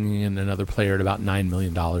also bringing in another player at about $9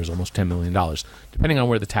 million, almost $10 million, depending on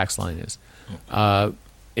where the tax line is.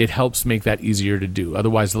 It helps make that easier to do.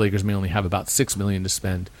 Otherwise, the Lakers may only have about $6 million to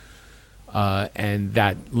spend, and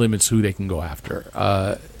that limits who they can go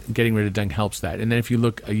after. Getting rid of Deng helps that. And then if you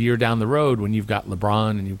look a year down the road when you've got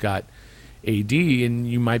LeBron and you've got AD, and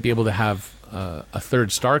you might be able to have a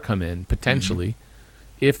third star come in, potentially,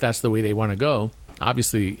 if that's the way they want to go.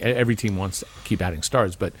 Obviously, every team wants to keep adding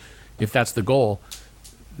stars, but if that's the goal,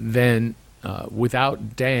 then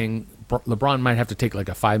without Deng, LeBron might have to take like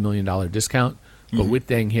a $5 million discount, but with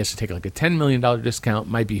Deng, he has to take like a $10 million discount.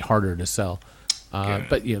 Might be harder to sell.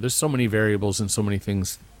 But there's so many variables and so many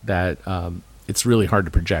things that it's really hard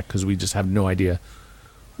to project because we just have no idea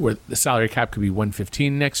where the salary cap could be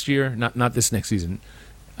 115 next year, not this next season.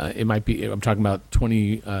 It might be, I'm talking about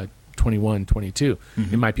 21, 22.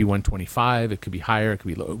 It might be 125. It could be higher. It could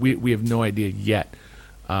be low. We have no idea yet.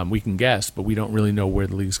 We can guess, but we don't really know where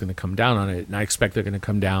the league's going to come down on it. And I expect they're going to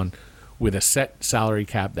come down with a set salary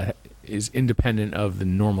cap that is independent of the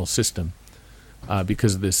normal system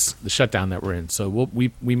because of the shutdown that we're in. So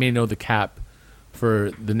we may know the cap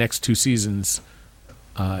for the next two seasons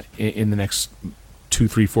in the next 2,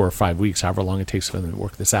 3, 4, or 5 weeks, however long it takes for them to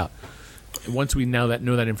work this out. Once we know that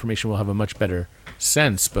information, we'll have a much better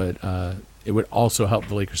sense, but it would also help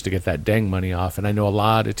the Lakers to get that Deng money off. And I know a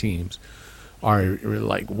lot of teams are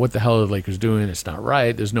like, what the hell are the Lakers doing? It's not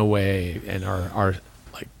right. There's no way, and are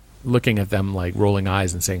like looking at them like rolling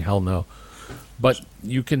eyes and saying, hell no. But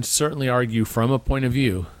you can certainly argue from a point of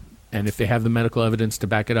view, and if they have the medical evidence to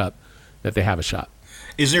back it up, that they have a shot.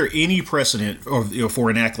 Is there any precedent for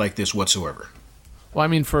an act like this whatsoever? Well, I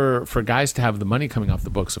mean, for guys to have the money coming off the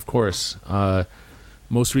books, of course.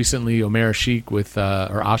 Most recently, Omer Asik with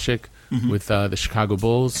the Chicago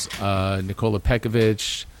Bulls, Nikola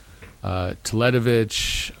Pekovic,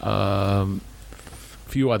 Teletovic, a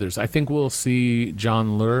few others. I think we'll see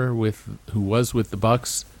John Lur who was with the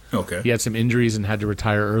Bucks. Okay. He had some injuries and had to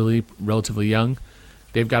retire early, relatively young.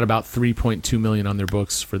 They've got about $3.2 million on their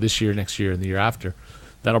books for this year, next year, and the year after.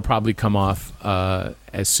 That'll probably come off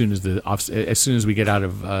as soon as we get out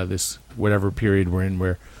of this whatever period we're in,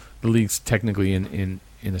 where the league's technically in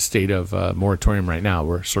a state of moratorium right now.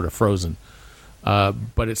 We're sort of frozen.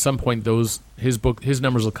 But at some point, his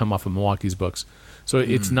numbers will come off of Milwaukee's books. So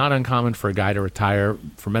it's not uncommon for a guy to retire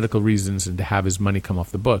for medical reasons and to have his money come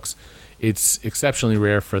off the books. It's exceptionally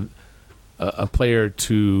rare for a player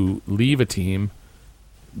to leave a team,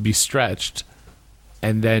 be stretched,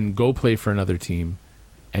 and then go play for another team.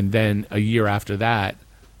 And then a year after that,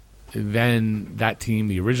 then that team,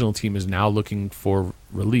 the original team, is now looking for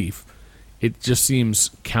relief. It just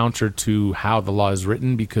seems counter to how the law is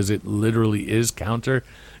written, because it literally is counter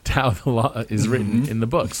to how the law is written in the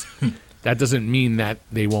books. That doesn't mean that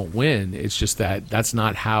they won't win. It's just that that's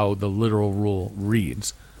not how the literal rule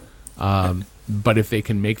reads. But if they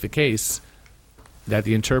can make the case that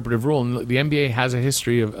the interpretive rule, and the NBA has a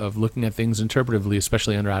history of looking at things interpretively,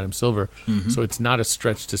 especially under Adam Silver, so it's not a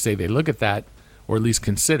stretch to say they look at that or at least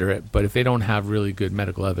consider it. But if they don't have really good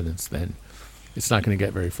medical evidence, then it's not going to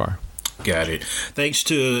get very far. Got it. Thanks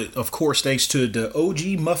to the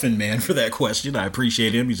OG Muffin Man for that question. I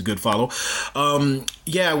appreciate him. He's a good follow.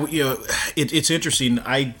 It's interesting.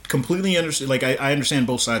 I completely understand. Like, I understand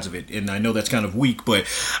both sides of it, and I know that's kind of weak, but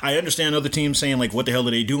I understand other teams saying, like, what the hell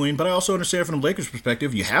are they doing? But I also understand from the Lakers'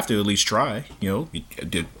 perspective, you have to at least try.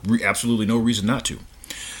 There's absolutely no reason not to.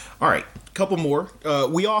 All right, couple more.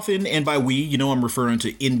 We often, and by we, I'm referring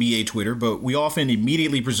to NBA Twitter, but we often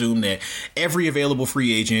immediately presume that every available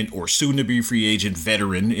free agent or soon-to-be free agent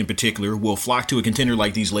veteran in particular will flock to a contender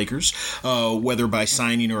like these Lakers, whether by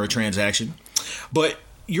signing or a transaction. But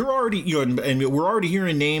you're already, and we're already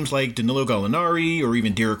hearing names like Danilo Gallinari or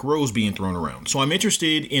even Derrick Rose being thrown around. So I'm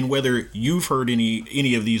interested in whether you've heard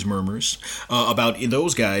any of these murmurs about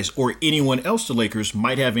those guys or anyone else the Lakers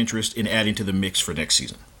might have interest in adding to the mix for next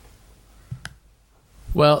season.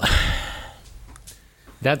 Well,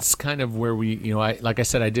 that's kind of where we, like I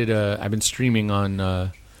said, I've been streaming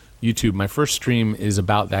on YouTube. My first stream is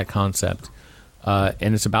about that concept,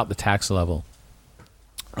 and it's about the tax level.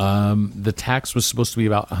 The tax was supposed to be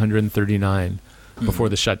about 139 before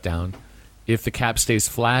the shutdown. If the cap stays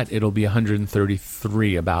flat, it'll be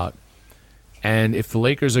 133 about. And if the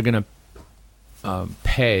Lakers are going to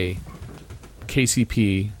pay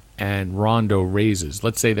KCP and Rondo raises,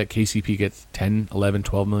 let's say that KCP gets 10, 11,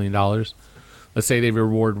 12 million dollars. Let's say they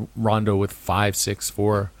reward Rondo with 5, 6,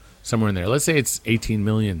 4, somewhere in there. Let's say it's 18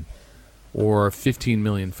 million or 15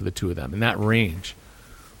 million for the two of them, in that range.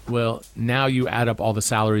 Well, now you add up all the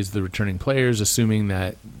salaries of the returning players, assuming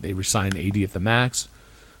that they resign AD at the max.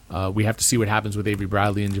 We have to see what happens with Avery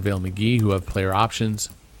Bradley and JaVale McGee, who have player options.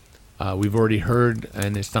 We've already heard,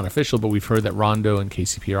 and it's not official, but we've heard that Rondo and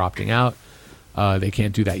KCP are opting out. They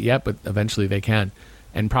can't do that yet, but eventually they can,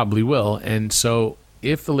 and probably will. And so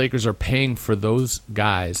if the Lakers are paying for those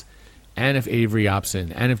guys, and if Avery opts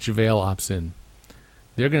in, and if JaVale opts in,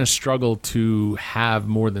 they're going to struggle to have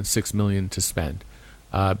more than $6 million to spend.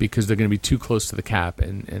 Because they're going to be too close to the cap,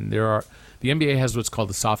 and the NBA has what's called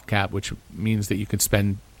the soft cap, which means that you can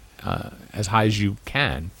spend as high as you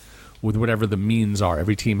can with whatever the means are.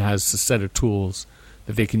 Every team has a set of tools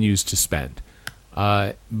that they can use to spend.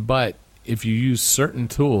 But if you use certain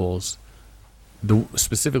tools,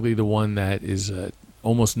 specifically the one that is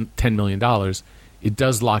almost $10 million, it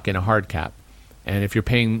does lock in a hard cap. And if you're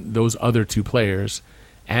paying those other two players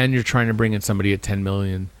and you're trying to bring in somebody at $10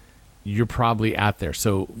 million, you're probably at there.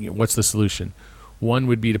 So what's the solution? One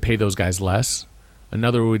would be to pay those guys less.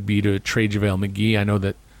 Another would be to trade JaVale McGee. I know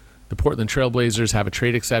that the Portland Trailblazers have a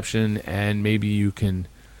trade exception, and maybe you can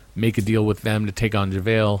make a deal with them to take on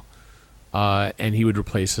JaVale, and he would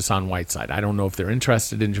replace Hassan Whiteside. I don't know if they're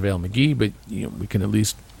interested in JaVale McGee, but we can at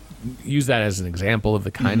least use that as an example of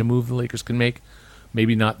the kind of move the Lakers can make.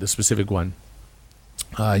 Maybe not the specific one.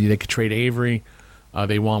 They could trade Avery.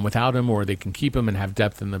 They want without him, or they can keep him and have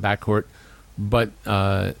depth in the backcourt. But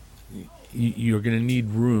you're going to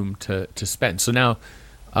need room to spend. So now,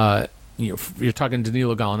 you're talking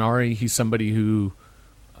Danilo Gallinari. He's somebody who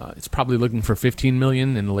is probably looking for $15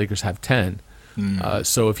 million, and the Lakers have 10.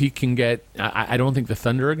 So if he can get, I don't think the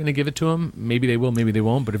Thunder are going to give it to him. Maybe they will, maybe they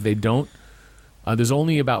won't. But if they don't, there's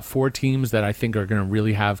only about 4 teams that I think are going to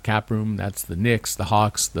really have cap room. That's the Knicks, the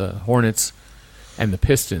Hawks, the Hornets, and the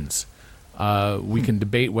Pistons. We can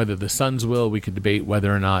debate whether the Suns will. We could debate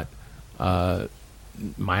whether or not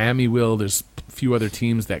Miami will. There's a few other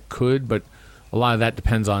teams that could, but a lot of that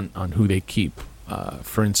depends on who they keep.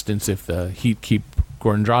 For instance, if the Heat keep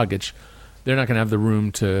Goran Dragic, they're not going to have the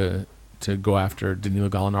room to go after Danilo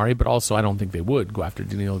Gallinari, but also I don't think they would go after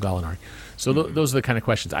Danilo Gallinari. So those are the kind of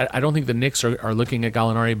questions. I don't think the Knicks are looking at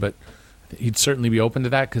Gallinari, but he'd certainly be open to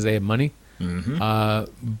that because they have money.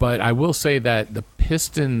 But I will say that the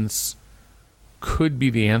Pistons could be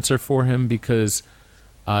the answer for him because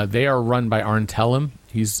they are run by Arn Tellem.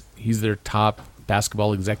 He's their top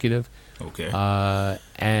basketball executive. Okay.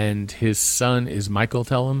 And his son is Michael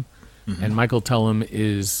Tellem, and Michael Tellem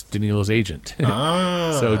is Danilo's agent.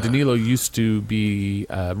 So Danilo used to be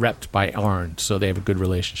repped by Arn, so they have a good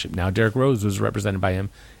relationship. Now Derrick Rose was represented by him,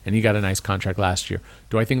 and he got a nice contract last year.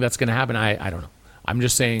 Do I think that's going to happen? I don't know. I'm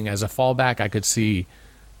just saying as a fallback, I could see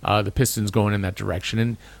the Pistons going in that direction.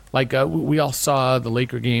 And like we all saw the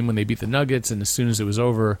Laker game when they beat the Nuggets, and as soon as it was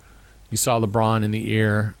over, you saw LeBron in the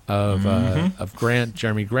ear of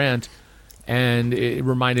Jeremy Grant, and it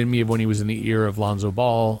reminded me of when he was in the ear of Lonzo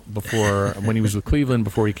Ball before when he was with Cleveland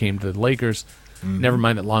before he came to the Lakers. Never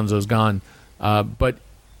mind that Lonzo's gone, but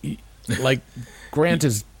like Grant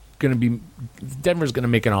is going to be Denver's going to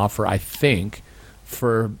make an offer, I think,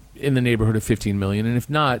 for in the neighborhood of $15 million, and if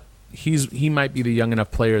not, he might be the young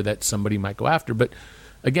enough player that somebody might go after. But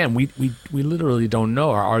again, we literally don't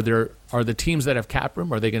know. Are the teams that have cap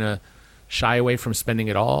room, are they going to shy away from spending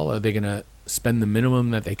it all? Are they going to spend the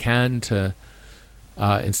minimum that they can to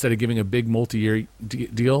instead of giving a big multi-year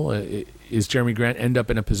deal? Is Jeremy Grant end up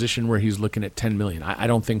in a position where he's looking at $10 million? I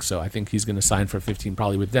don't think so. I think he's going to sign for 15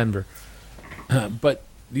 probably with Denver. But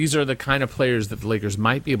these are the kind of players that the Lakers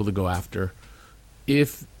might be able to go after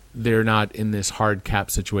if they're not in this hard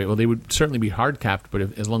cap situation. Well, they would certainly be hard capped, but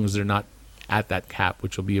as long as they're not at that cap,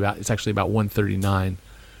 which will be it's actually about 139,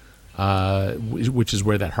 which is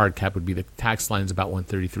where that hard cap would be. The tax line is about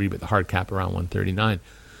 133, but the hard cap around 139.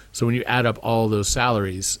 So when you add up all those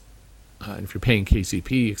salaries, and if you're paying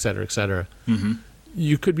KCP, et cetera,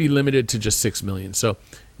 you could be limited to just $6 million. So,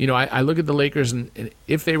 I look at the Lakers, and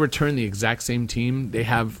if they return the exact same team, they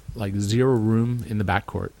have like zero room in the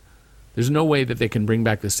backcourt. There's no way that they can bring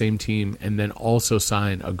back the same team and then also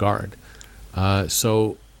sign a guard.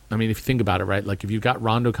 So, I mean, if you think about it, right? Like if you've got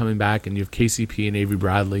Rondo coming back and you have KCP and Avery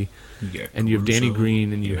Bradley, and you have Danny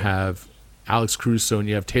Green and you have Alex Caruso and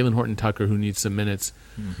you have Taylor Horton-Tucker who needs some minutes.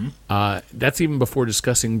 That's even before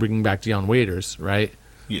discussing bringing back Deion Waiters, right?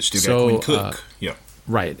 You still got Quinn Cook.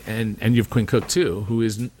 Right, and you have Quinn Cook too, who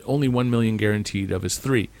is only $1 million guaranteed of his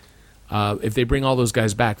 3. If they bring all those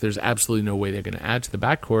guys back, there's absolutely no way they're going to add to the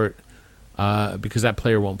backcourt because that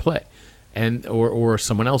player won't play, or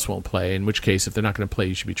someone else won't play. In which case, if they're not going to play,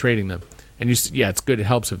 you should be trading them. And it's good. It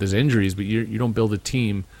helps if there's injuries, but you don't build a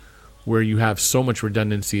team where you have so much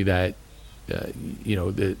redundancy that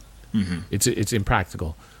it's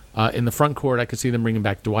impractical. In the front court, I could see them bringing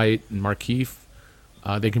back Dwight and Markieff.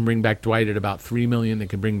 They can bring back Dwight at about $3 million. They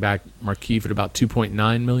can bring back Markieff at about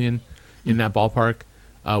 $2.9 million in that ballpark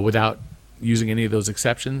without using any of those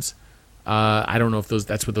exceptions. I don't know if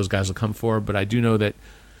that's what those guys will come for, but I do know that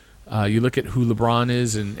you look at who LeBron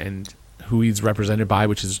is and who he's represented by,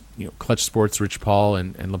 which is Klutch Sports, Rich Paul,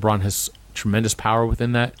 and LeBron has tremendous power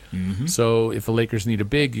within that. So if the Lakers need a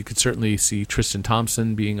big, you could certainly see Tristan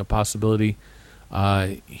Thompson being a possibility.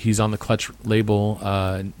 He's on the Klutch label.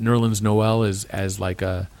 Nerlens Noel as like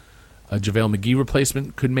a JaVale McGee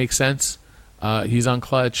replacement could make sense. He's on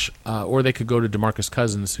Klutch, or they could go to DeMarcus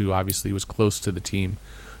Cousins, who obviously was close to the team,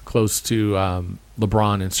 close to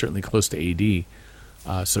LeBron, and certainly close to AD.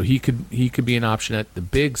 So he could be an option at the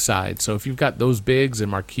big side. So if you've got those bigs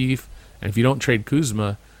and Markieff, and if you don't trade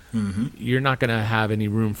Kuzma, you're not going to have any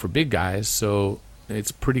room for big guys. So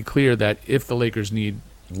it's pretty clear that if the Lakers need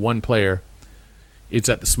one player, it's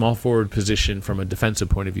at the small forward position from a defensive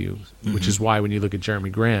point of view, which is why when you look at Jeremy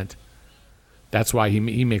Grant, that's why he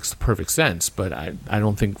makes perfect sense. But I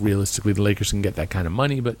don't think realistically the Lakers can get that kind of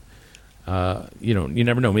money. But you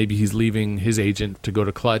never know. Maybe he's leaving his agent to go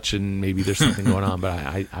to Klutch, and maybe there's something going on. But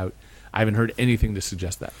I haven't heard anything to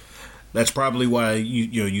suggest that. That's probably why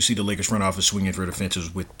you see the Lakers front office swinging for the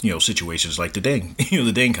fences with situations like the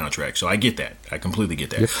Deng contract. So I get that. I completely get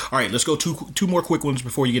that. Yep. All right, let's go two more quick ones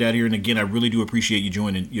before you get out of here. And again, I really do appreciate you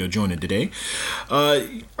joining today.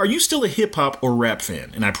 Are you still a hip hop or rap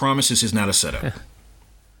fan? And I promise this is not a setup.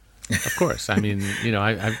 Of course. I mean,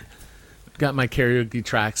 I've got my karaoke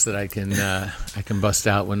tracks that I can bust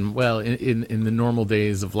out when in the normal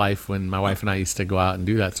days of life when my wife and I used to go out and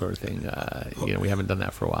do that sort of thing. We haven't done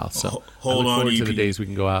that for a while, so I look forward to the days we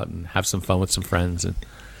can go out and have some fun with some friends and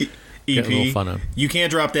get a little fun on. You can't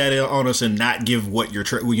drop that on us and not give what your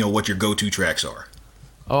what your go-to tracks are.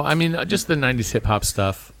 Oh, I mean, just the '90s hip hop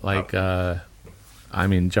stuff, like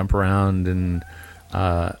Jump Around and.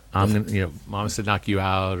 I'm gonna, Mama Said Knock You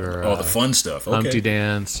Out, or the fun stuff. Okay. Humpty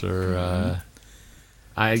Dance, or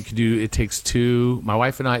I could do It Takes Two. My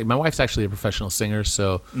wife's actually a professional singer,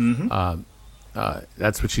 so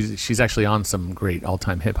that's what she's actually on some great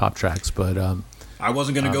all-time hip hop tracks. But I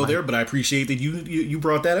wasn't gonna go there, but I appreciate that you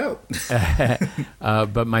brought that out.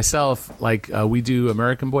 But myself, we do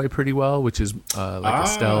American Boy pretty well, which is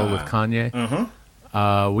Estelle with Kanye.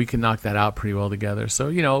 We can knock that out pretty well together. So,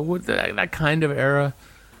 with that kind of era,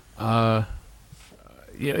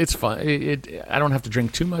 it's fun. I don't have to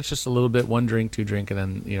drink too much, just a little bit, 1 drink, 2 drink,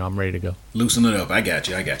 and then, I'm ready to go. Loosen it up. I got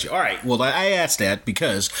you. All right. Well, I asked that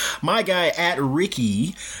because my guy at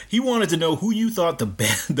Ricky, he wanted to know who you thought the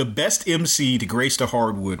best MC to grace the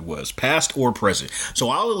hardwood was, past or present. So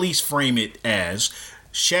I'll at least frame it as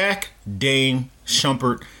Shaq, Dame,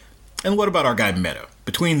 Shumpert, and what about our guy Meta?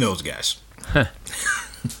 Between those guys.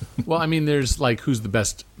 Well, I mean, there's who's the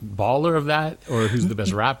best baller of that, or who's the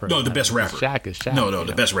best rapper? No, the best rapper. Shaq is Shaq. No,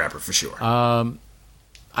 the best rapper for sure. I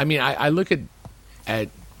mean, I look at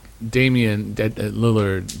Damian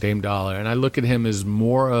Lillard, Dame Dollar, and I look at him as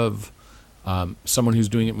more of someone who's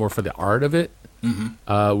doing it more for the art of it,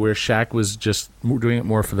 where Shaq was just doing it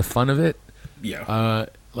more for the fun of it. Yeah.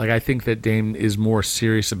 I think that Dame is more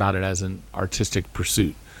serious about it as an artistic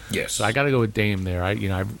pursuit. Yes. So I got to go with Dame there. I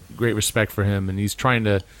have great respect for him, and he's trying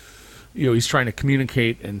to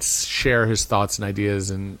communicate and share his thoughts and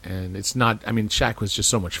ideas, and it's not. I mean, Shaq was just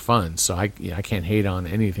so much fun, so I can't hate on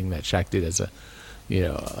anything that Shaq did as a,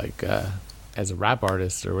 as a rap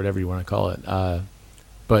artist or whatever you want to call it.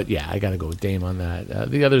 But yeah, I got to go with Dame on that.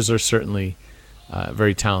 The others are certainly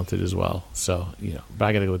very talented as well. So, but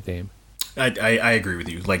I got to go with Dame. I agree with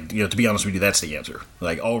you. Like, to be honest with you, that's the answer.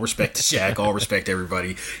 Like, all respect to Shaq, all respect to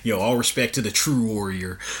everybody, all respect to the true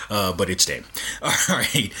warrior, but it's Dame. All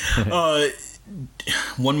right.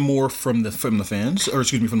 One more from the fans, or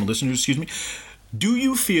excuse me, from the listeners, excuse me. Do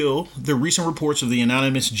you feel the recent reports of the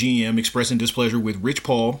anonymous GM expressing displeasure with Rich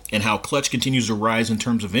Paul and how Klutch continues to rise in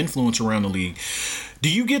terms of influence around the league? Do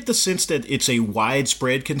you get the sense that it's a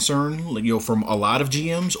widespread concern, from a lot of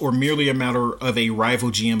GMs, or merely a matter of a rival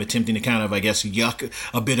GM attempting to kind of, I guess, yuck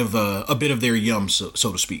a bit of their yum, so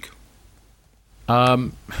to speak? I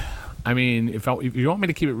mean, if you want me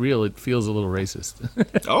to keep it real, it feels a little racist.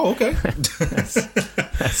 Oh, okay.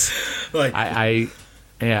 that's like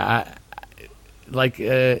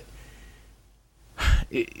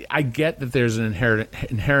I get that there's an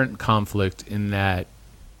inherent conflict in that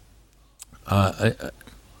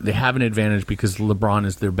they have an advantage because LeBron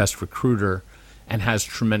is their best recruiter and has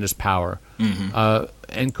tremendous power. Mm-hmm.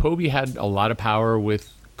 And Kobe had a lot of power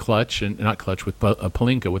with Klutch, and not Klutch, with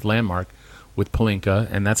Pelinka, with Landmark, with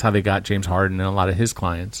Pelinka, and that's how they got James Harden and a lot of his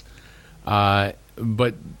clients. But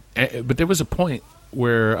there was a point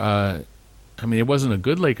where it wasn't a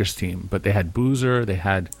good Lakers team, but they had Boozer, they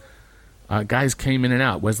had guys came in and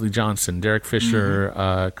out. Wesley Johnson, Derek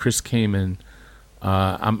Fisher, Chris Kaman.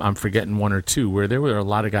 I'm forgetting one or two, where there were a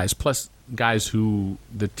lot of guys, plus guys who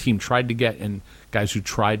the team tried to get and guys who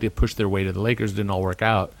tried to push their way to the Lakers, didn't all work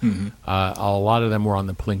out. Mm-hmm. A lot of them were on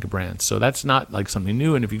the Pelinka brand. So that's not like something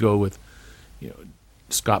new. And if you go with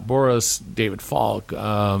Scott Boras, David Falk,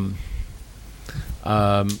 I'm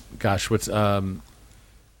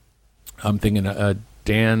thinking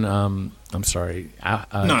Dan. I'm sorry,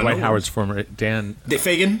 Dwight Howard's former Dan.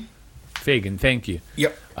 Fagan. Fagan, thank you.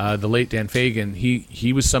 Yep. The late Dan Fagan.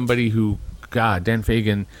 He was somebody who, Dan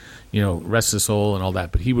Fagan, rest his soul and all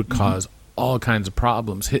that, but he would cause all kinds of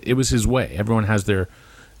problems. It was his way. Everyone has their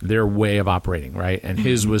way of operating, right? And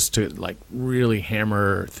his was to really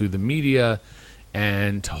hammer through the media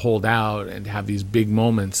and to hold out and to have these big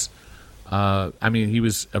moments. He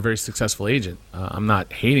was a very successful agent. I'm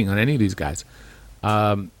not hating on any of these guys.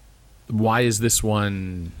 Why is this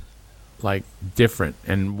one different,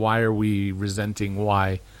 and why are we resenting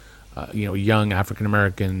why young African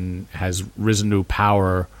American has risen to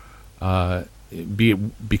power, be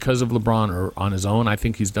it because of LeBron or on his own? I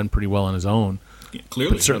think he's done pretty well on his own. Yeah,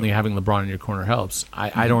 clearly, but certainly having LeBron in your corner helps.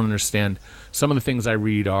 I don't understand. Some of the things I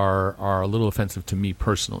read are a little offensive to me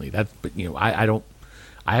personally.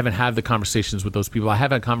 I haven't had the conversations with those people. I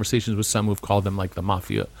have had conversations with some who've called them the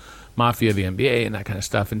mafia of the NBA and that kind of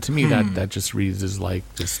stuff. And to me, that just reads as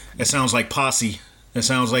just. It sounds like posse. It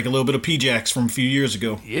sounds like a little bit of P-Jacks from a few years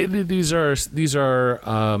ago. These are.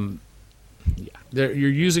 You're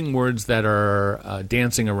using words that are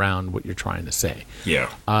dancing around what you're trying to say. Yeah.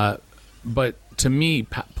 But to me,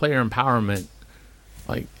 player empowerment,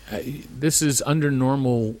 this is under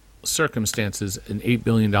normal circumstances an $8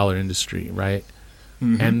 billion industry, right?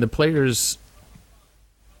 Mm-hmm. And the players,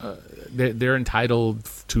 they're entitled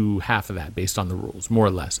to half of that based on the rules, more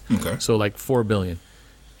or less. Okay. So $4 billion,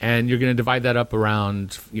 and you're going to divide that up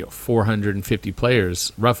around 450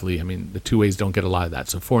 players roughly. The two ways don't get a lot of that,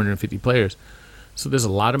 so 450 players. So there's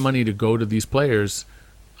a lot of money to go to these players.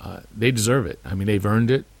 They deserve it. They've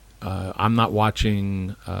earned it. I'm not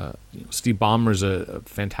watching. Steve Ballmer's a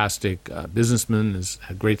fantastic businessman. Has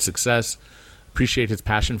had great success. Appreciate his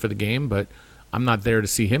passion for the game, but I'm not there to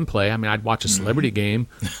see him play. I'd watch a celebrity game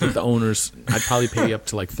with the owners. I'd probably pay up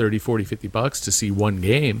to $30, $40, $50 to see one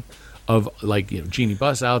game of Jeannie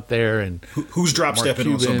Buss out there and who's drop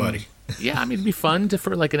stepping on somebody. Yeah, it'd be fun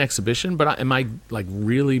for an exhibition. But am I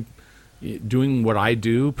really doing what I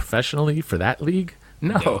do professionally for that league?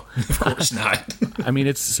 No, of course not.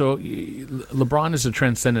 It's so LeBron is a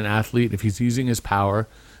transcendent athlete. If he's using his power,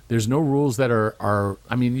 there's no rules that are.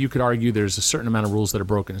 You could argue there's a certain amount of rules that are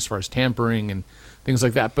broken as far as tampering and things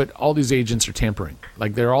like that. But all these agents are tampering.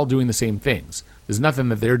 They're all doing the same things. There's nothing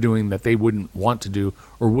that they're doing that they wouldn't want to do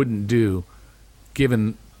or wouldn't do,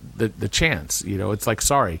 given the chance. It's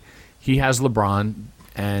sorry, he has LeBron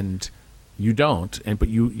and you don't. But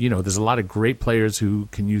there's a lot of great players who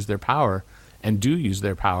can use their power and do use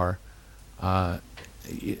their power. I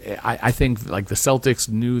think the Celtics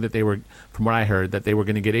knew that they were, from what I heard, that they were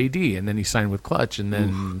going to get AD, and then he signed with Klutch, and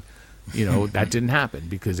then that didn't happen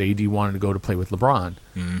because AD wanted to go to play with LeBron.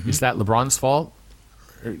 Mm-hmm. Is that LeBron's fault?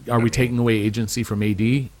 Are we taking away agency from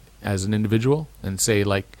AD as an individual and say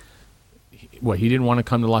he didn't want to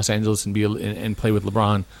come to Los Angeles and and play with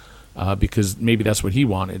LeBron because maybe that's what he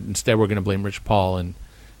wanted? Instead, we're going to blame Rich Paul and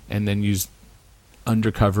then use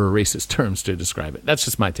undercover racist terms to describe it. That's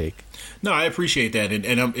just my take. No, I appreciate that,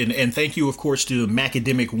 and thank you, of course, to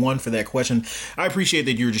Macademic One for that question. I appreciate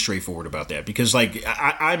that you're just straightforward about that, because like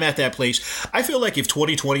I'm at that place. I feel like if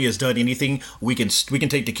 2020 has done anything, we can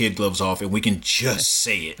take the kid gloves off and we can just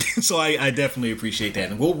say it. So I definitely appreciate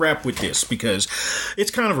that, and we'll wrap with this because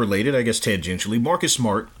it's kind of related, I guess, tangentially. Marcus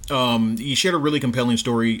Smart, he shared a really compelling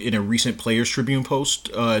story in a recent Players Tribune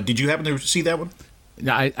post. Did you happen to see that one?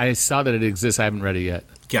 No, I saw that it exists. I haven't read it yet.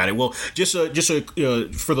 Got it. Well, just for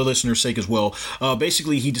the listener's sake as well,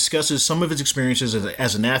 basically he discusses some of his experiences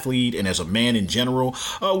as an athlete and as a man in general,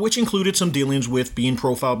 which included some dealings with being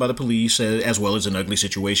profiled by the police, as well as an ugly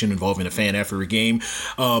situation involving a fan after a game.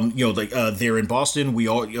 There in Boston, we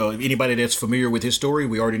all anybody that's familiar with his story,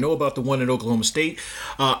 we already know about the one in Oklahoma State.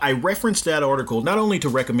 I referenced that article not only to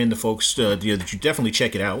recommend to folks that you definitely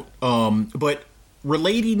check it out, but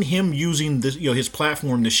relating him using this, his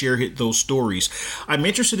platform to share those stories. I'm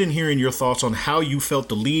interested in hearing your thoughts on how you felt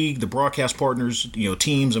the league, the broadcast partners,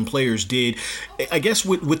 teams and players did, I guess,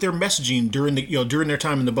 with their messaging during their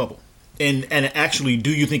time in the bubble. And actually,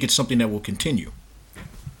 do you think it's something that will continue?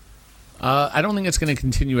 I don't think it's going to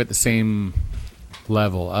continue at the same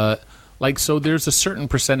level. So there's a certain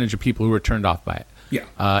percentage of people who are turned off by it. Yeah.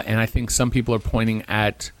 And I think some people are pointing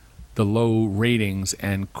at the low ratings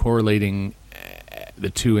and correlating the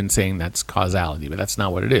two and saying that's causality, but that's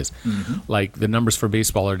not what it is. Mm-hmm. Like the numbers for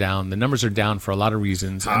baseball are down. The numbers are down for a lot of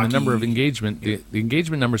reasons. Hockey. And the number of engagement, the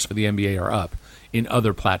engagement numbers for the NBA are up in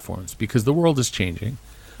other platforms because the world is changing,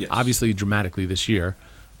 yes, obviously dramatically this year.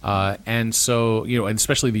 And so, and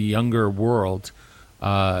especially the younger world,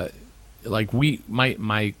 I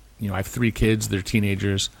have 3 kids, they're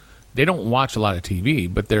teenagers. They don't watch a lot of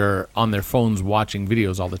TV, but they're on their phones watching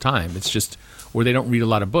videos all the time. It's just where they don't read a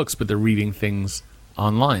lot of books, but they're reading things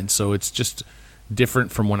online. So it's just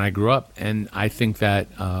different from when I grew up. And I think that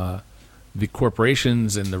the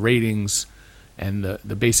corporations and the ratings and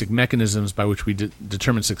the basic mechanisms by which we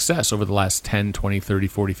determine success over the last 10, 20, 30,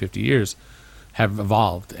 40, 50 years have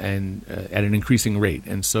evolved and at an increasing rate.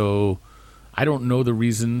 And so I don't know the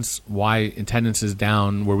reasons why attendance is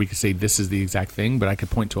down where we could say this is the exact thing, but I could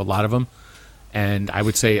point to a lot of them. And I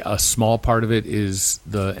would say a small part of it is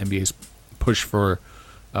the NBA's push for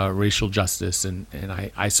racial justice, and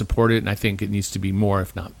I support it, and I think it needs to be more,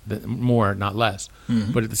 if not more, not less.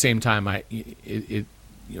 Mm-hmm. But at the same time,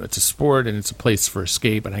 it's a sport and it's a place for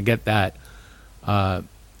escape, and I get that. I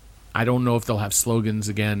don't know if they'll have slogans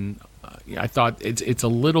again. I thought it's a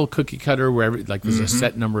little cookie cutter where there's mm-hmm. a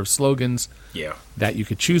set number of slogans that you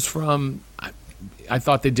could choose from. I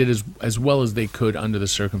thought they did as well as they could under the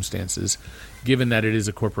circumstances, given that it is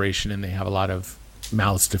a corporation and they have a lot of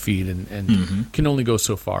mouths to feed and mm-hmm. can only go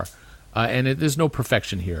so far. And there's no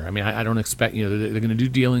perfection here. I mean, I don't expect, they're going to do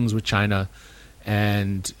dealings with China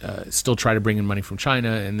and still try to bring in money from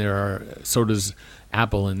China. And so does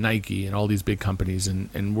Apple and Nike and all these big companies.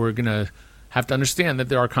 And we're going to have to understand that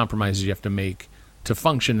there are compromises you have to make to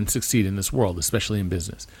function and succeed in this world, especially in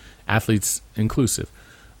business, athletes inclusive.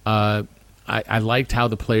 I liked how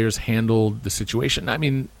the players handled the situation. I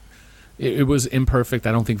mean, it was imperfect.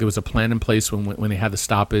 I don't think there was a plan in place when they had the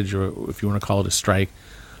stoppage, or if you want to call it a strike,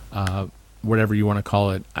 whatever you want to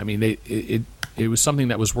call it. I mean, it was something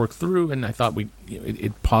that was worked through, and I thought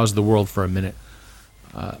it paused the world for a minute.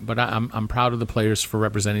 But I'm proud of the players for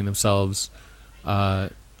representing themselves. I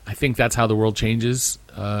think that's how the world changes.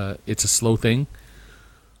 It's a slow thing,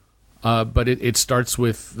 but it starts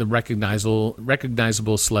with the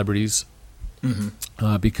recognizable celebrities.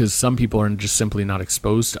 Mm-hmm. Because some people are just simply not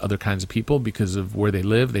exposed to other kinds of people because of where they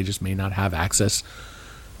live. They just may not have access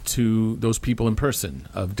to those people in person,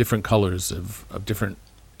 of different colors, of different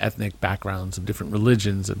ethnic backgrounds, of different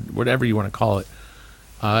religions, of whatever you want to call it.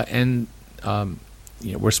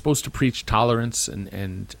 We're supposed to preach tolerance,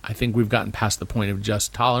 and I think we've gotten past the point of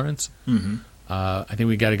just tolerance. Mm-hmm. I think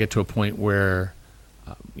we got to get to a point where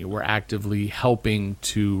we're actively helping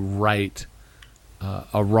to right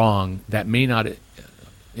a wrong that may not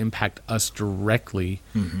impact us directly,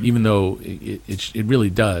 mm-hmm. even though it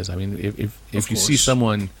really does. I mean, if you see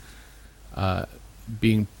someone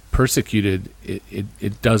being persecuted,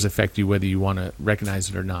 it does affect you whether you want to recognize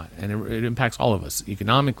it or not, and it impacts all of us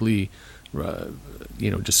economically,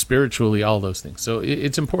 just spiritually, all those things. So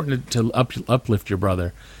it's important to uplift your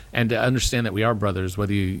brother and to understand that we are brothers,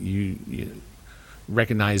 whether you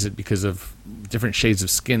recognize it because of different shades of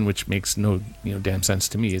skin, which makes no damn sense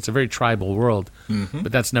to me. It's a very tribal world, mm-hmm.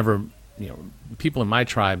 but that's never, people in my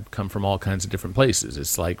tribe come from all kinds of different places.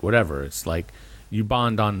 It's like whatever. It's like you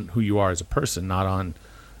bond on who you are as a person, not on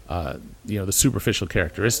the superficial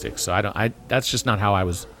characteristics. So that's just not how I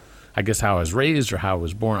was I guess how I was raised or how I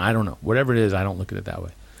was born. I don't know. Whatever it is, I don't look at it that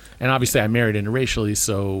way. And obviously, I married interracially,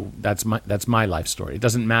 so that's my life story. It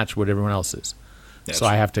doesn't match what everyone else is. So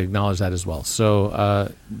I have to acknowledge that as well.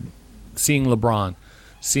 So seeing LeBron,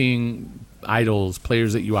 seeing idols,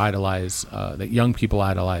 players that you idolize, that young people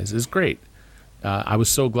idolize, is great. I was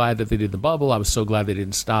so glad that they did the bubble. I was so glad they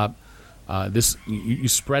didn't stop. You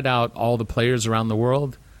spread out all the players around the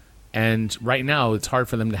world, and right now it's hard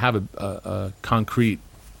for them to have a concrete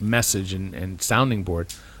message and sounding board.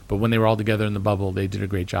 But when they were all together in the bubble, they did a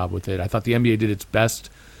great job with it. I thought the NBA did its best,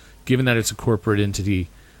 given that it's a corporate entity,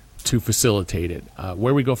 to facilitate it.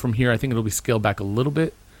 Where we go from here, I think it'll be scaled back a little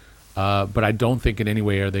bit, but I don't think in any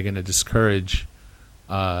way are they going to discourage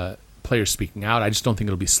players speaking out. I just don't think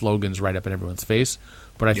it'll be slogans right up in everyone's face.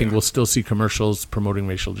 But I think we'll still see commercials promoting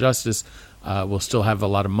racial justice. We'll still have a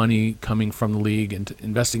lot of money coming from the league and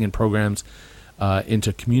investing in programs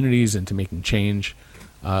into communities, into making change,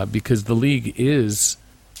 because the league is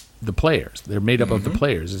the players. They're made up of the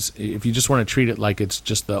players. If you just want to treat it like it's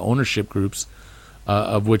just the ownership groups,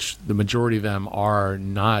 of which the majority of them are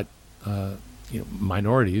not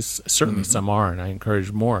minorities, certainly some are, and I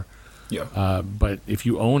encourage more. Yeah. But if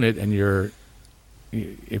you own it and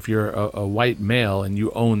if you're a white male and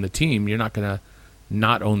you own the team, you're not going to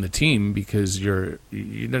not own the team because they're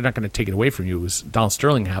not going to take it away from you. It was Donald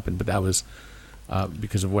Sterling happened, but that was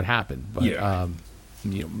because of what happened. But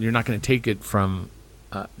you're not going to take it from,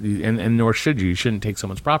 and nor should you. You shouldn't take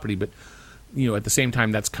someone's property, but at the same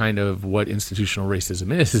time, that's kind of what institutional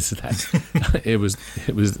racism is that it was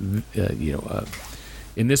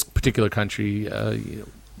in this particular country,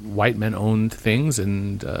 white men owned things,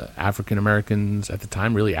 and African Americans at the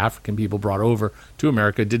time, really African people brought over to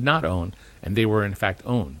America, did not own, and they were in fact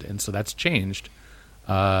owned. And so that's changed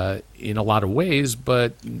in a lot of ways,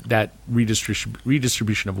 but that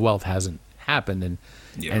redistribution of wealth hasn't happened.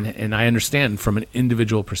 And I understand from an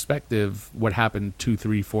individual perspective what happened 200,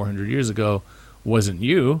 300, 400 years ago wasn't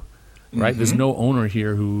you, right? There's no owner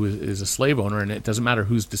here who is a slave owner, and it doesn't matter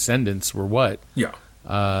whose descendants were what. Yeah.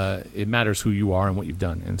 It matters who you are and what you've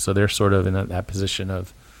done. And so they're sort of in that position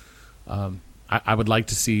of, I would like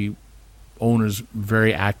to see owners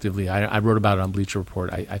very actively. I wrote about it on Bleacher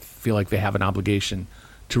Report. I feel like they have an obligation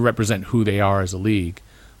to represent who they are as a league,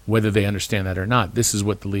 whether they understand that or not. This is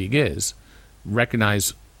what the league is.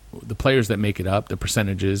 Recognize the players that make it up, the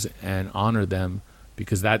percentages, and honor them,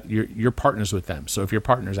 because that you're partners with them. So if you're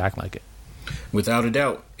partners, act like it. Without a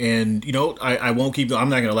doubt. And, I won't keep going. I'm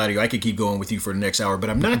not going to lie to you. I could keep going with you for the next hour, but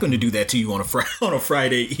I'm not going to do that to you on a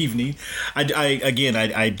Friday evening.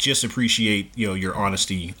 I just appreciate, your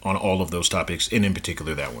honesty on all of those topics, and in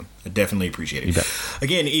particular that one. I definitely appreciate it.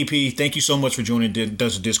 Again, EP, thank you so much for joining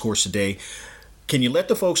Does the Discourse today. Can you let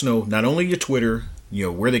the folks know not only your Twitter,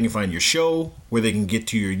 where they can find your show, where they can get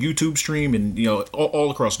to your YouTube stream, and, all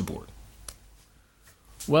across the board?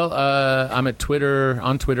 Well, I'm on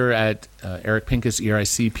Twitter at Eric Pincus,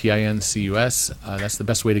 EricPincus. That's the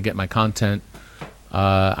best way to get my content.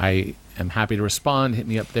 I am happy to respond. Hit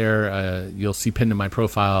me up there. You'll see pinned in my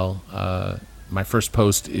profile. My first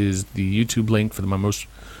post is the YouTube link for my most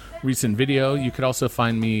recent video. You could also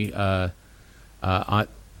find me on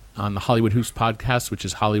the Hollywood Hoops podcast, which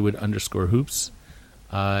is Hollywood_Hoops.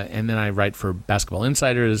 And then I write for Basketball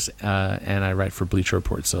Insiders, and I write for Bleacher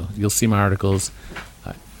Report. So you'll see my articles.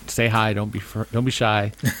 Say hi. Don't be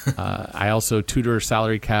shy. I also tutor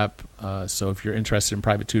salary cap. So if you're interested in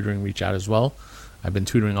private tutoring, reach out as well. I've been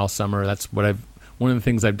tutoring all summer. That's one of the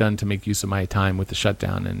things I've done to make use of my time with the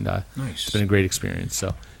shutdown, and nice. It's been a great experience.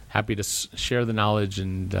 So happy to share the knowledge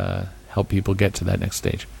and help people get to that next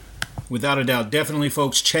stage. Without a doubt. Definitely,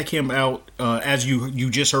 folks, check him out. As you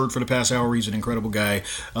just heard for the past hour, he's an incredible guy.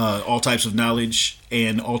 All types of knowledge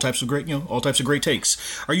and all types of great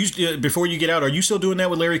takes. Are you before you get out? Are you still doing that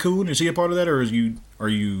with Larry Kuhn? Is he a part of that, or are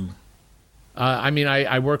you?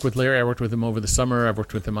 I work with Larry. I worked with him over the summer. I've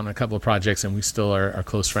worked with him on a couple of projects, and we still are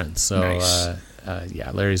close friends. So, nice.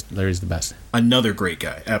 Larry's the best. Another great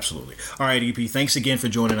guy. Absolutely. All right, EP. Thanks again for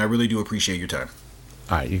joining. I really do appreciate your time.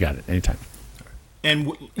 All right, you got it. Anytime.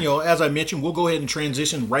 And, as I mentioned, we'll go ahead and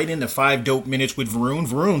transition right into 5 dope minutes with Varun.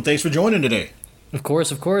 Varun, thanks for joining today. Of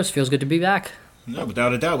course. Feels good to be back. No,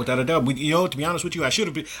 without a doubt. To be honest with you, I should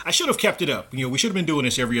have kept it up. We should have been doing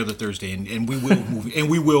this every other Thursday, and we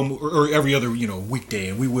will or every other weekday,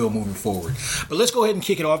 and we will moving forward. But let's go ahead and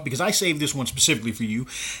kick it off, because I saved this one specifically for you.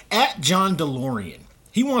 At John DeLorean,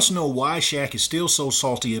 he wants to know why Shaq is still so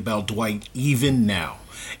salty about Dwight even now.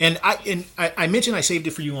 And I mentioned I saved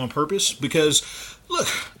it for you on purpose because, look,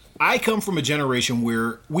 I come from a generation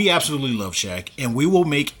where we absolutely love Shaq, and we will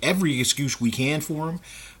make every excuse we can for him.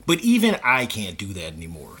 But even I can't do that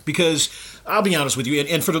anymore, because I'll be honest with you,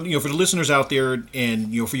 and for the for the listeners out there,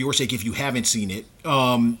 and for your sake, if you haven't seen it,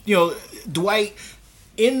 Dwight.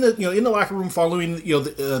 In the in the locker room following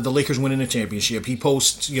the Lakers winning the championship, he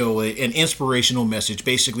posts an inspirational message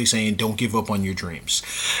basically saying don't give up on your dreams.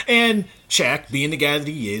 And Shaq, being the guy that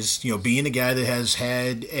he is, being the guy that has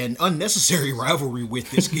had an unnecessary rivalry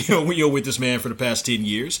with this with this man for the past 10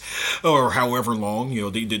 years or however long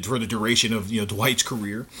for the duration of Dwight's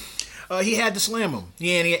career. He had to slam him,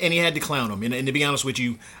 and he had to clown him. And to be honest with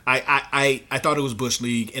you, I thought it was Bush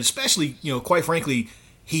League, and especially quite frankly.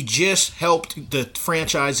 He just helped the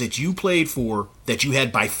franchise that you played for, that you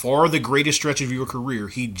had by far the greatest stretch of your career.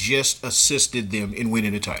 He just assisted them in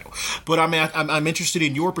winning a title. But I'm interested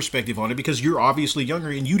in your perspective on it, because you're obviously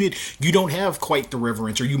younger and you don't have quite the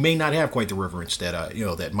reverence, or you may not have quite the reverence that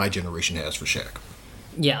that my generation has for Shaq.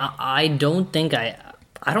 Yeah, I don't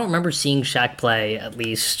remember seeing Shaq play. At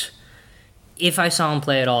least if I saw him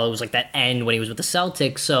play at all, it was like that end when he was with the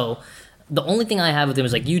Celtics. So. The only thing I have with him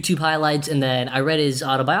is like YouTube highlights, and then I read his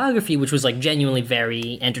autobiography, which was like genuinely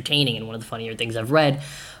very entertaining and one of the funnier things I've read.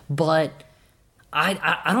 But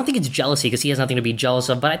I don't think it's jealousy, because he has nothing to be jealous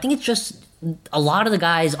of. But I think it's just a lot of the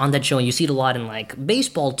guys on that show, and you see it a lot in like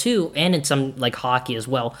baseball too, and in some like hockey as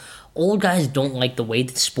well. Old guys don't like the way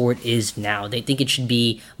the sport is now. They think it should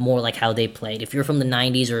be more like how they played. If you're from the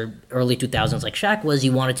 90s or early 2000s like Shaq was,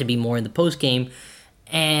 you want it to be more in the post game.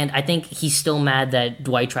 And I think he's still mad that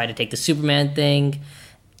Dwight tried to take the Superman thing.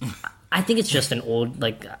 I think it's just an old,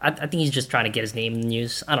 I think he's just trying to get his name in the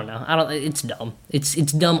news. I don't know. It's dumb. It's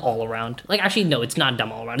dumb all around. Actually, no, it's not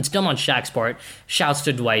dumb all around. It's dumb on Shaq's part. Shouts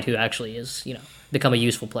to Dwight, who actually is, become a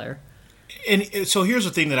useful player. And so here's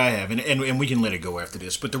the thing that I have, and we can let it go after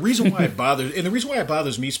this. But the reason why it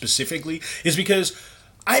bothers me specifically is because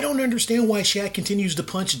I don't understand why Shaq continues to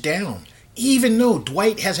punch down. Even though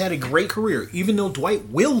Dwight has had a great career, even though Dwight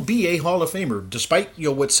will be a Hall of Famer, despite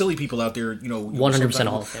what silly people out there 100%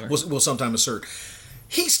 Hall of Famer will sometimes assert,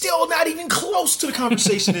 he's still not even close to the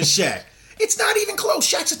conversation as Shaq. It's not even close.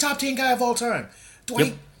 Shaq's a top 10 guy of all time.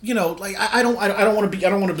 Dwight, yep. I don't want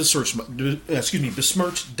to besmirch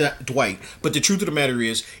Dwight, but the truth of the matter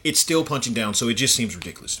is, it's still punching down. So it just seems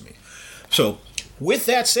ridiculous to me. So with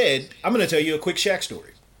that said, I'm going to tell you a quick Shaq story.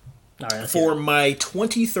 All right, for my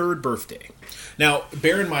 23rd birthday. Now,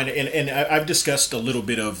 bear in mind, and I've discussed a little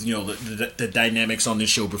bit of the dynamics on this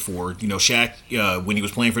show before. Shaq, when he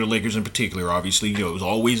was playing for the Lakers in particular, obviously, it was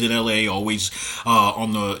always in L.A., always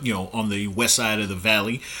on the west side of the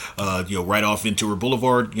valley, right off Ventura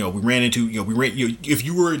Boulevard. If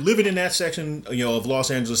you were living in that section, of Los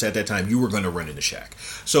Angeles at that time, you were going to run into Shaq.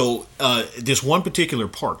 So this one particular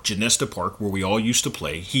park, Genesta Park, where we all used to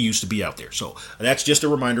play, he used to be out there. So that's just a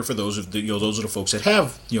reminder for those of the folks that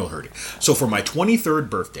have heard it. So for my 23rd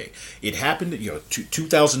birthday, it happened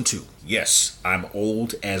 2002. Yes, I'm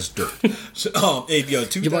old as dirt. So,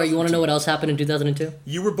 Jabari, you want to know what else happened in 2002?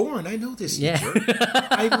 You were born. I know this. Yeah,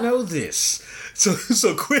 I know this.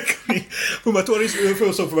 So quickly for my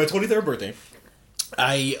 23rd birthday,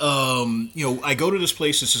 I go to this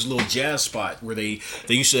place. It's this little jazz spot where they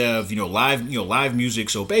used to have live music.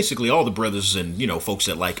 So basically, all the brothers and folks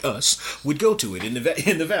that like us would go to it in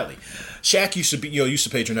the valley. Shaq used to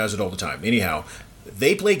patronize it all the time. Anyhow,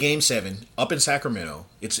 they play Game 7 up in Sacramento.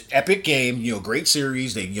 It's an epic game. Great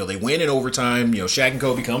series. They win in overtime. Shaq and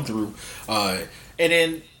Kobe come through, and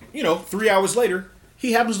then 3 hours later,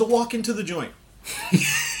 he happens to walk into the joint.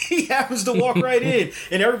 He happens to walk right in,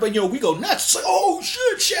 and everybody, we go nuts. It's like, oh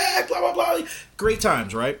shit, Shaq, blah blah blah. Great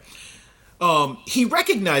times, right? He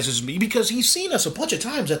recognizes me because he's seen us a bunch of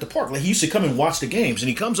times at the park. He used to come and watch the games, and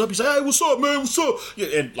he comes up, he says, "Hey, what's up, man? What's up?"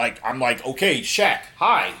 And I'm like, "Okay, Shaq,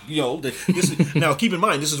 hi." Now keep in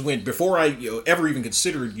mind, this is before I ever even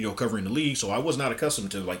considered covering the league, so I was not accustomed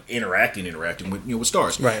to interacting with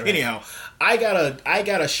stars. Right. Anyhow, I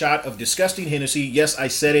got a shot of disgusting Hennessy. Yes, I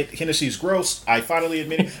said it. Hennessy's gross. I finally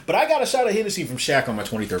admit it. But I got a shot of Hennessy from Shaq on my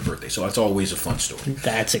 23rd birthday, so that's always a fun story.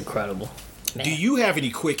 That's incredible. Man. Do you have any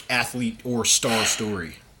quick athlete or star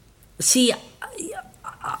story? See,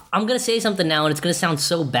 I'm gonna say something now, and it's gonna sound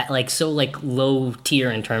so bad, low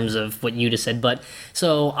tier in terms of what you just said. But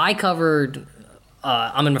so I covered.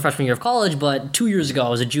 I'm in my freshman year of college, but 2 years ago I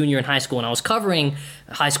was a junior in high school, and I was covering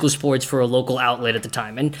high school sports for a local outlet at the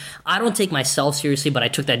time. And I don't take myself seriously, but I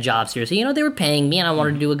took that job seriously. They were paying me, and I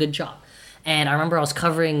wanted to do a good job. And I remember I was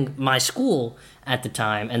covering my school at the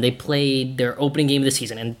time, and they played their opening game of the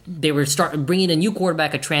season, and they were bringing a new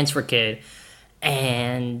quarterback, a transfer kid,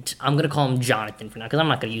 and I'm going to call him Jonathan for now, because I'm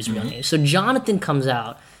not going to use real names. So Jonathan comes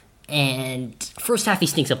out, And first half, he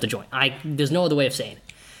stinks up the joint. There's no other way of saying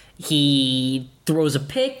it. He throws a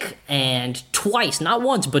pick, and twice, not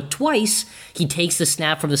once, but twice, he takes the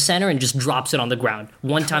snap from the center and just drops it on the ground.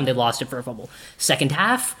 One time they lost it for a fumble. Second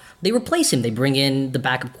half, they replace him. They bring in the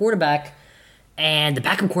backup quarterback, and the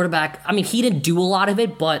backup quarterback, I mean, he didn't do a lot of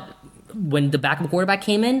it, but when the backup quarterback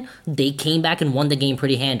came in, they came back and won the game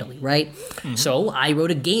pretty handily, right? Mm-hmm. So I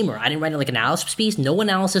wrote a gamer. I didn't write like an analysis piece, no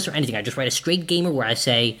analysis or anything. I just write a straight gamer where I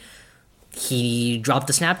say he dropped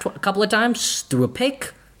the snap a couple of times, threw a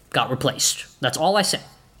pick, got replaced. That's all I say.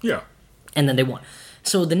 Yeah. And then they won.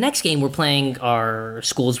 So the next game, we're playing our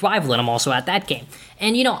school's rival, and I'm also at that game.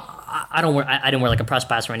 And, you know, I didn't wear like a press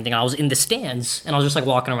pass or anything. I was in the stands, and I was just like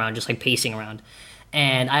walking around, just like pacing around.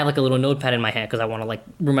 And I have like a little notepad in my hand because I want to like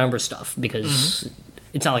remember stuff because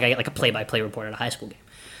it's not like I get like a play-by-play report at a high school game.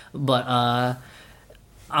 But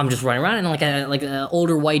I'm just running around, and like an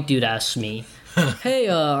older white dude asks me, "Hey,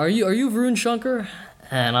 are you Varun Shankar?"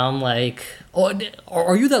 And I'm like, "Oh,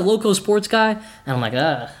 are you that local sports guy?" And I'm like,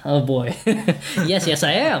 oh boy, yes,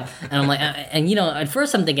 I am. And I'm like, and you know, at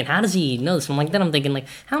first I'm thinking, how does he know this? Then I'm thinking, like,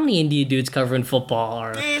 how many Indian dudes covering football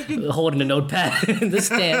are holding a notepad in the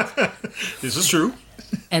stands? This is true.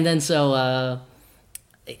 And then so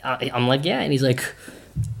I'm like, yeah, and he's like,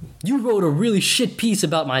 "You wrote a really shit piece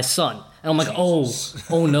about my son." And I'm like, oh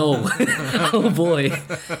no, oh boy.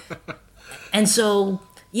 And so,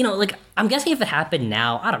 you know, like, I'm guessing if it happened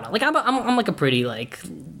now, I don't know. Like, I'm like a pretty, like,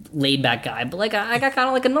 laid-back guy. But, like, I got kind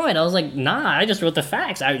of, like, annoyed. I was like, nah, I just wrote the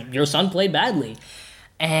facts. Your son played badly.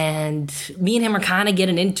 And me and him are kind of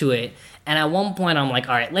getting into it. And at one point, I'm like,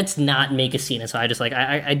 all right, let's not make a scene. And so I just, like,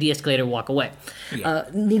 I de-escalated and walk away. Yeah.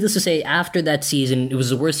 Needless to say, after that season, it was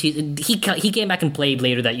the worst season. He came back and played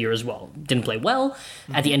later that year as well. Didn't play well.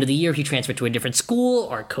 Mm-hmm. At the end of the year, he transferred to a different school.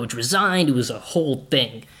 Our coach resigned. It was a whole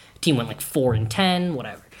thing. Team went like 4-10,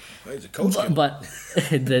 whatever. He's a coach. But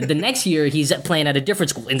the next year, he's playing at a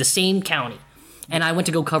different school in the same county, and I went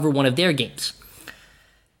to go cover one of their games.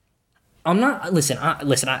 I'm not listen.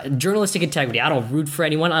 Journalistic integrity. I don't root for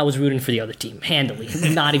anyone. I was rooting for the other team handily.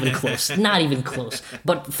 Not even close. Not even close.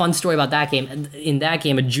 But fun story about that game. In that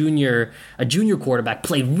game, a junior quarterback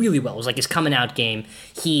played really well. It was like his coming out game.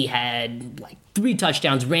 He had like 3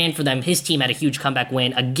 touchdowns, ran for them. His team had a huge comeback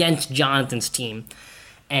win against Jonathan's team.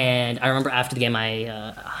 And I remember after the game,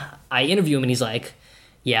 I interview him, and he's like,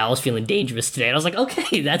 "Yeah, I was feeling dangerous today." And I was like,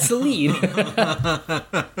 "Okay, that's the lead."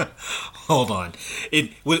 Hold on,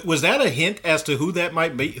 was that a hint as to who that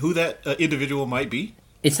might be, who that individual might be?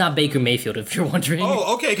 It's not Baker Mayfield, if you're wondering.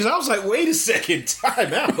 Oh, okay, because I was like, wait a second,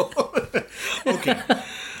 time out. Okay,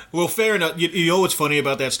 well, fair enough. You know what's funny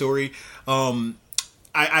about that story?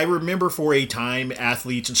 I remember for a time,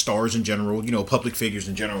 athletes and stars in general, you know, public figures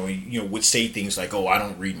in general, you know, would say things like, "Oh, I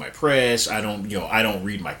don't read my press. I don't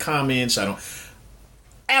read my comments. I don't."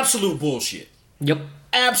 Absolute bullshit. Yep.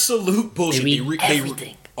 Absolute bullshit. They read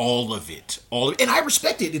everything. All of it. And I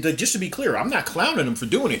respect it. Just to be clear, I'm not clowning them for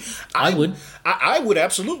doing it. I would. I would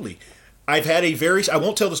absolutely. I've had I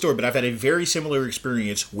won't tell the story, but I've had a very similar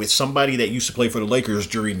experience with somebody that used to play for the Lakers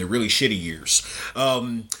during the really shitty years.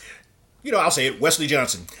 You know, I'll say it, Wesley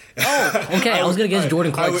Johnson. Oh, okay. I was going to guess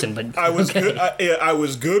Jordan Clarkson, but I was okay. good. I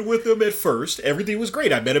was good with him at first. Everything was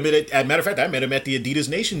great. I met him as a matter of fact, I met him at the Adidas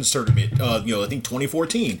Nations tournament. You know, I think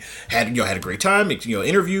 2014. Had a great time. You know,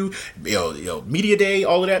 interview. You know, media day,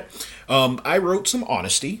 all of that. I wrote some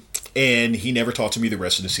honesty. And he never talked to me the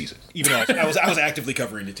rest of the season, even though I was actively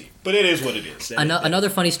covering the team. But it is what it is. Another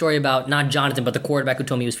funny story about not Jonathan, but the quarterback who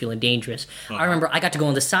told me he was feeling dangerous. Uh-huh. I remember I got to go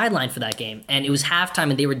on the sideline for that game, and it was halftime,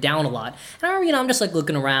 and they were down a lot. And I remember, you know, I'm just like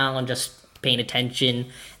looking around, just paying attention.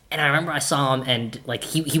 And I remember I saw him, and like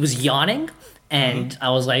he was yawning, and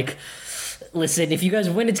I was like, "Listen, if you guys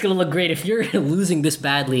win, it's gonna look great. If you're losing this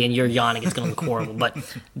badly and you're yawning, it's gonna look horrible." But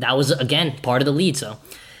that was again part of the lead, so.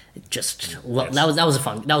 That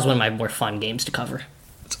was one of my more fun games to cover.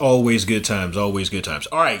 It's always good times, always good times.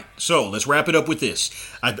 All right, so let's wrap it up with this.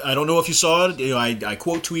 I don't know if you saw it. You know, I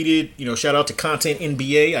quote tweeted. You know, shout out to Content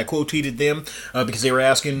NBA. I quote tweeted them because they were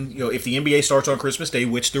asking, you know, if the NBA starts on Christmas Day,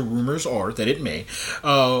 which the rumors are that it may.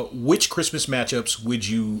 Which Christmas matchups would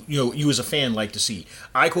you as a fan like to see?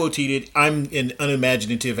 I quote tweeted. I'm an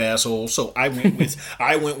unimaginative asshole, so I went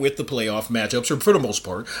with the playoff matchups, or for the most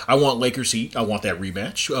part. I want Lakers Heat. I want that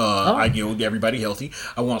rematch. Everybody healthy.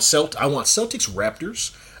 I want Celtics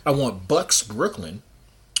Raptors. I want Bucks Brooklyn.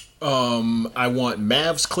 I want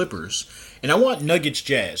Mavs Clippers, and I want Nuggets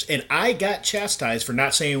Jazz. And I got chastised for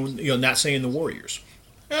not saying the Warriors.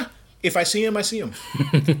 If I see them, I see them.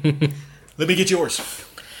 Let me get yours.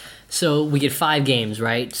 So we get 5 games,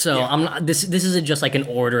 right? So I'm not. This isn't just like an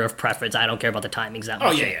order of preference. I don't care about the timings that much.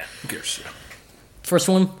 Oh yeah. Who cares? Yeah. First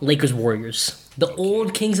one, Lakers Warriors. The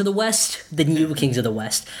old Kings of the West, the new Kings of the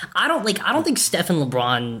West. I don't think Steph and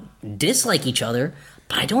LeBron dislike each other,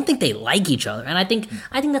 but I don't think they like each other. And I think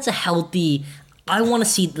that's a healthy. I want to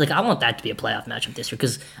see I want that to be a playoff matchup this year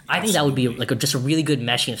because I think that would be just a really good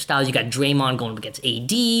meshing of styles. You got Draymond going up against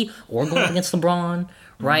AD or going up against LeBron,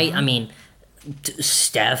 right? I mean,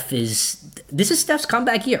 this is Steph's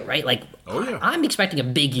comeback year, right? I'm expecting a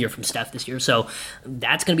big year from Steph this year, so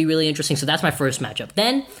that's going to be really interesting. So that's my first matchup.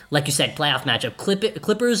 Then, like you said, playoff matchup,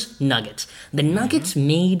 Clippers, Nuggets. The Nuggets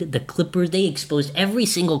made the Clippers, they exposed every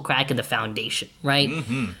single crack in the foundation, right?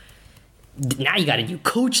 Now you got a new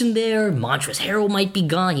coach in there. Montrezl Harrell might be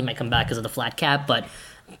gone. He might come back because of the flat cap, but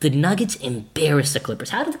the Nuggets embarrassed the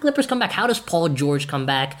Clippers. How did the Clippers come back? How does Paul George come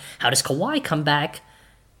back? How does Kawhi come back?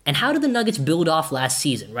 And how did the Nuggets build off last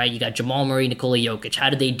season, right? You got Jamal Murray, Nikola Jokic. How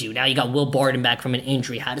did they do? Now you got Will Barton back from an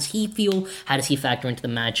injury. How does he feel? How does he factor into the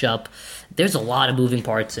matchup? There's a lot of moving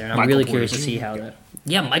parts there, and I'm really curious to see how that...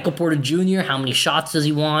 Yeah, Michael Porter Jr., how many shots does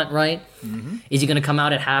he want, right? Is he going to come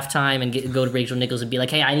out at halftime and go to Rachel Nichols and be like,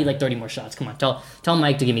 hey, I need 30 more shots. Come on, tell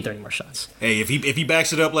Mike to give me 30 more shots. Hey, if he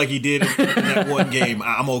backs it up like he did in that one game,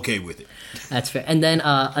 I'm okay with it. That's fair. And then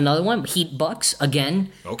another one, Heat Bucks,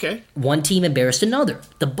 again. Okay. One team embarrassed another.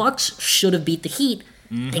 The Bucks should have beat the Heat.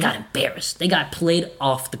 They got embarrassed. They got played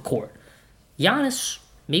off the court. Giannis,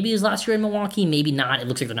 maybe his last year in Milwaukee, maybe not. It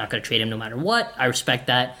looks like they're not going to trade him no matter what. I respect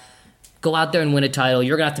that. Go out there and win a title.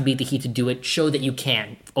 You're going to have to beat the Heat to do it. Show that you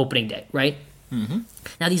can. Opening day, right?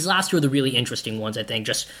 Now, these last two are the really interesting ones, I think.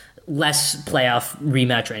 Just less playoff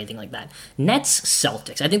rematch or anything like that. Nets,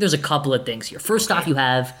 Celtics. I think there's a couple of things here. First off, you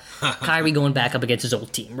have Kyrie going back up against his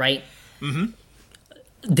old team, right?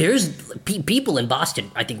 There's people in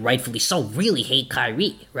Boston, I think rightfully so, really hate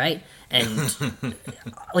Kyrie, right? And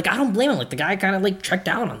I don't blame him. The guy kind of checked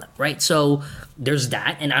out on them, right? So there's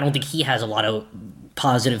that, and I don't think he has a lot of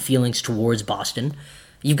positive feelings towards Boston.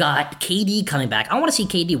 You got KD coming back. I want to see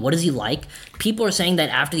KD. What is he like? People are saying that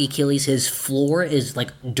after the Achilles, his floor is like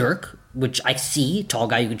Dirk, which I see. Tall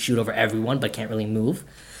guy who can shoot over everyone, but can't really move.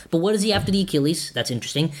 But what is he after the Achilles? That's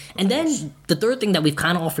interesting. And then the third thing that we've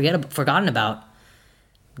kind of all forgotten about,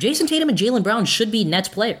 Jason Tatum and Jaylen Brown should be Nets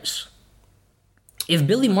players. If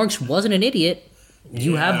Billy Marks wasn't an idiot,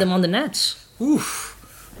 you have them on the Nets.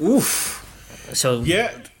 So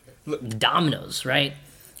dominoes, right?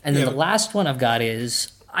 And then the last one I've got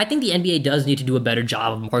is, I think the NBA does need to do a better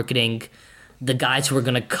job of marketing the guys who are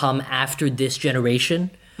going to come after this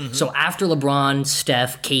generation. So after LeBron,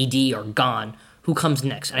 Steph, KD are gone, who comes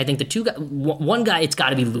next? And I think one guy, it's got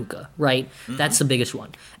to be Luka, right? That's the biggest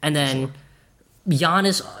one. And then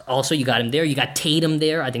Giannis, also you got him there. You got Tatum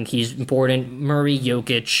there. I think he's important. Murray,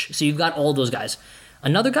 Jokic. So you've got all those guys.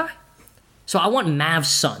 Another guy? So I want Mavs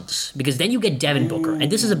Suns, because then you get Devin Booker.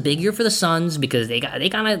 And this is a big year for the Suns because they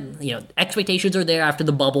kind of, expectations are there after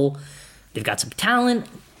the bubble. They've got some talent.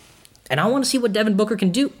 And I want to see what Devin Booker can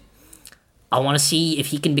do. I want to see if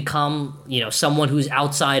he can become, someone who's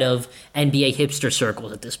outside of NBA hipster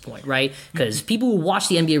circles at this point, right? Because people who watch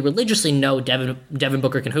the NBA religiously know Devin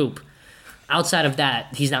Booker can hoop. Outside of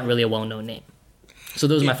that, he's not really a well-known name. So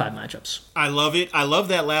those are my 5 matchups. I love it. I love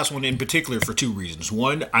that last one in particular for 2 reasons.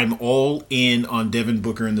 One, I'm all in on Devin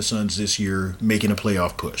Booker and the Suns this year making a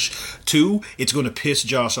playoff push. 2, it's going to piss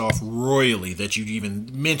Josh off royally that you even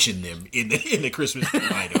mentioned them in the Christmas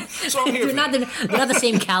item. So I'm here they're not the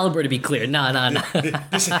same caliber, to be clear. No.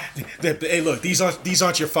 Hey, look, these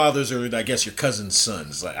aren't your father's or I guess your cousin's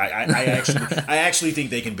sons. I actually think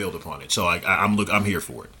they can build upon it. So I'm here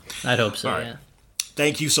for it. I'd hope so. All right. Yeah.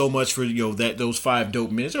 Thank you so much for those 5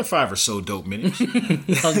 dope minutes, or 5 or so dope minutes.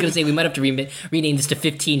 I was gonna say we might have to rename this to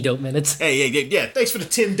 15 dope minutes. Hey, yeah. Thanks for the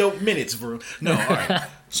 10 dope minutes, Varun. No, all right.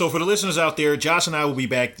 So for the listeners out there, Josh and I will be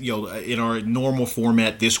back, in our normal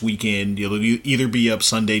format this weekend. It'll either be up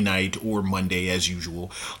Sunday night or Monday as usual.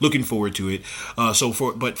 Looking forward to it.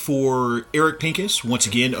 For Eric Pincus, once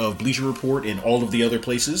again of Bleacher Report and all of the other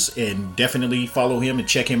places, and definitely follow him and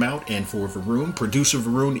check him out. And for Varun, producer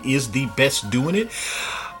Varun is the best doing it.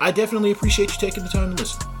 I definitely appreciate you taking the time to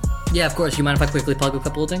listen. Yeah, of course. You mind if I quickly plug a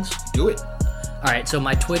couple of things? Do it. All right, so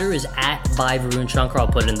my Twitter is @Varun Shankar. I'll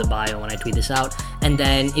put it in the bio when I tweet this out. And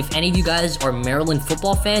then if any of you guys are Maryland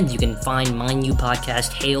football fans, you can find my new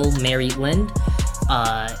podcast, Hail Mary Lind.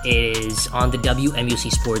 It is on the WMUC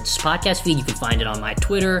Sports podcast feed. You can find it on my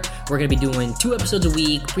Twitter. We're going to be doing 2 episodes a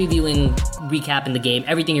week, previewing, recapping the game,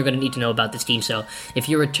 everything you're going to need to know about this team. So if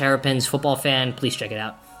you're a Terrapins football fan, please check it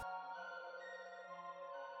out.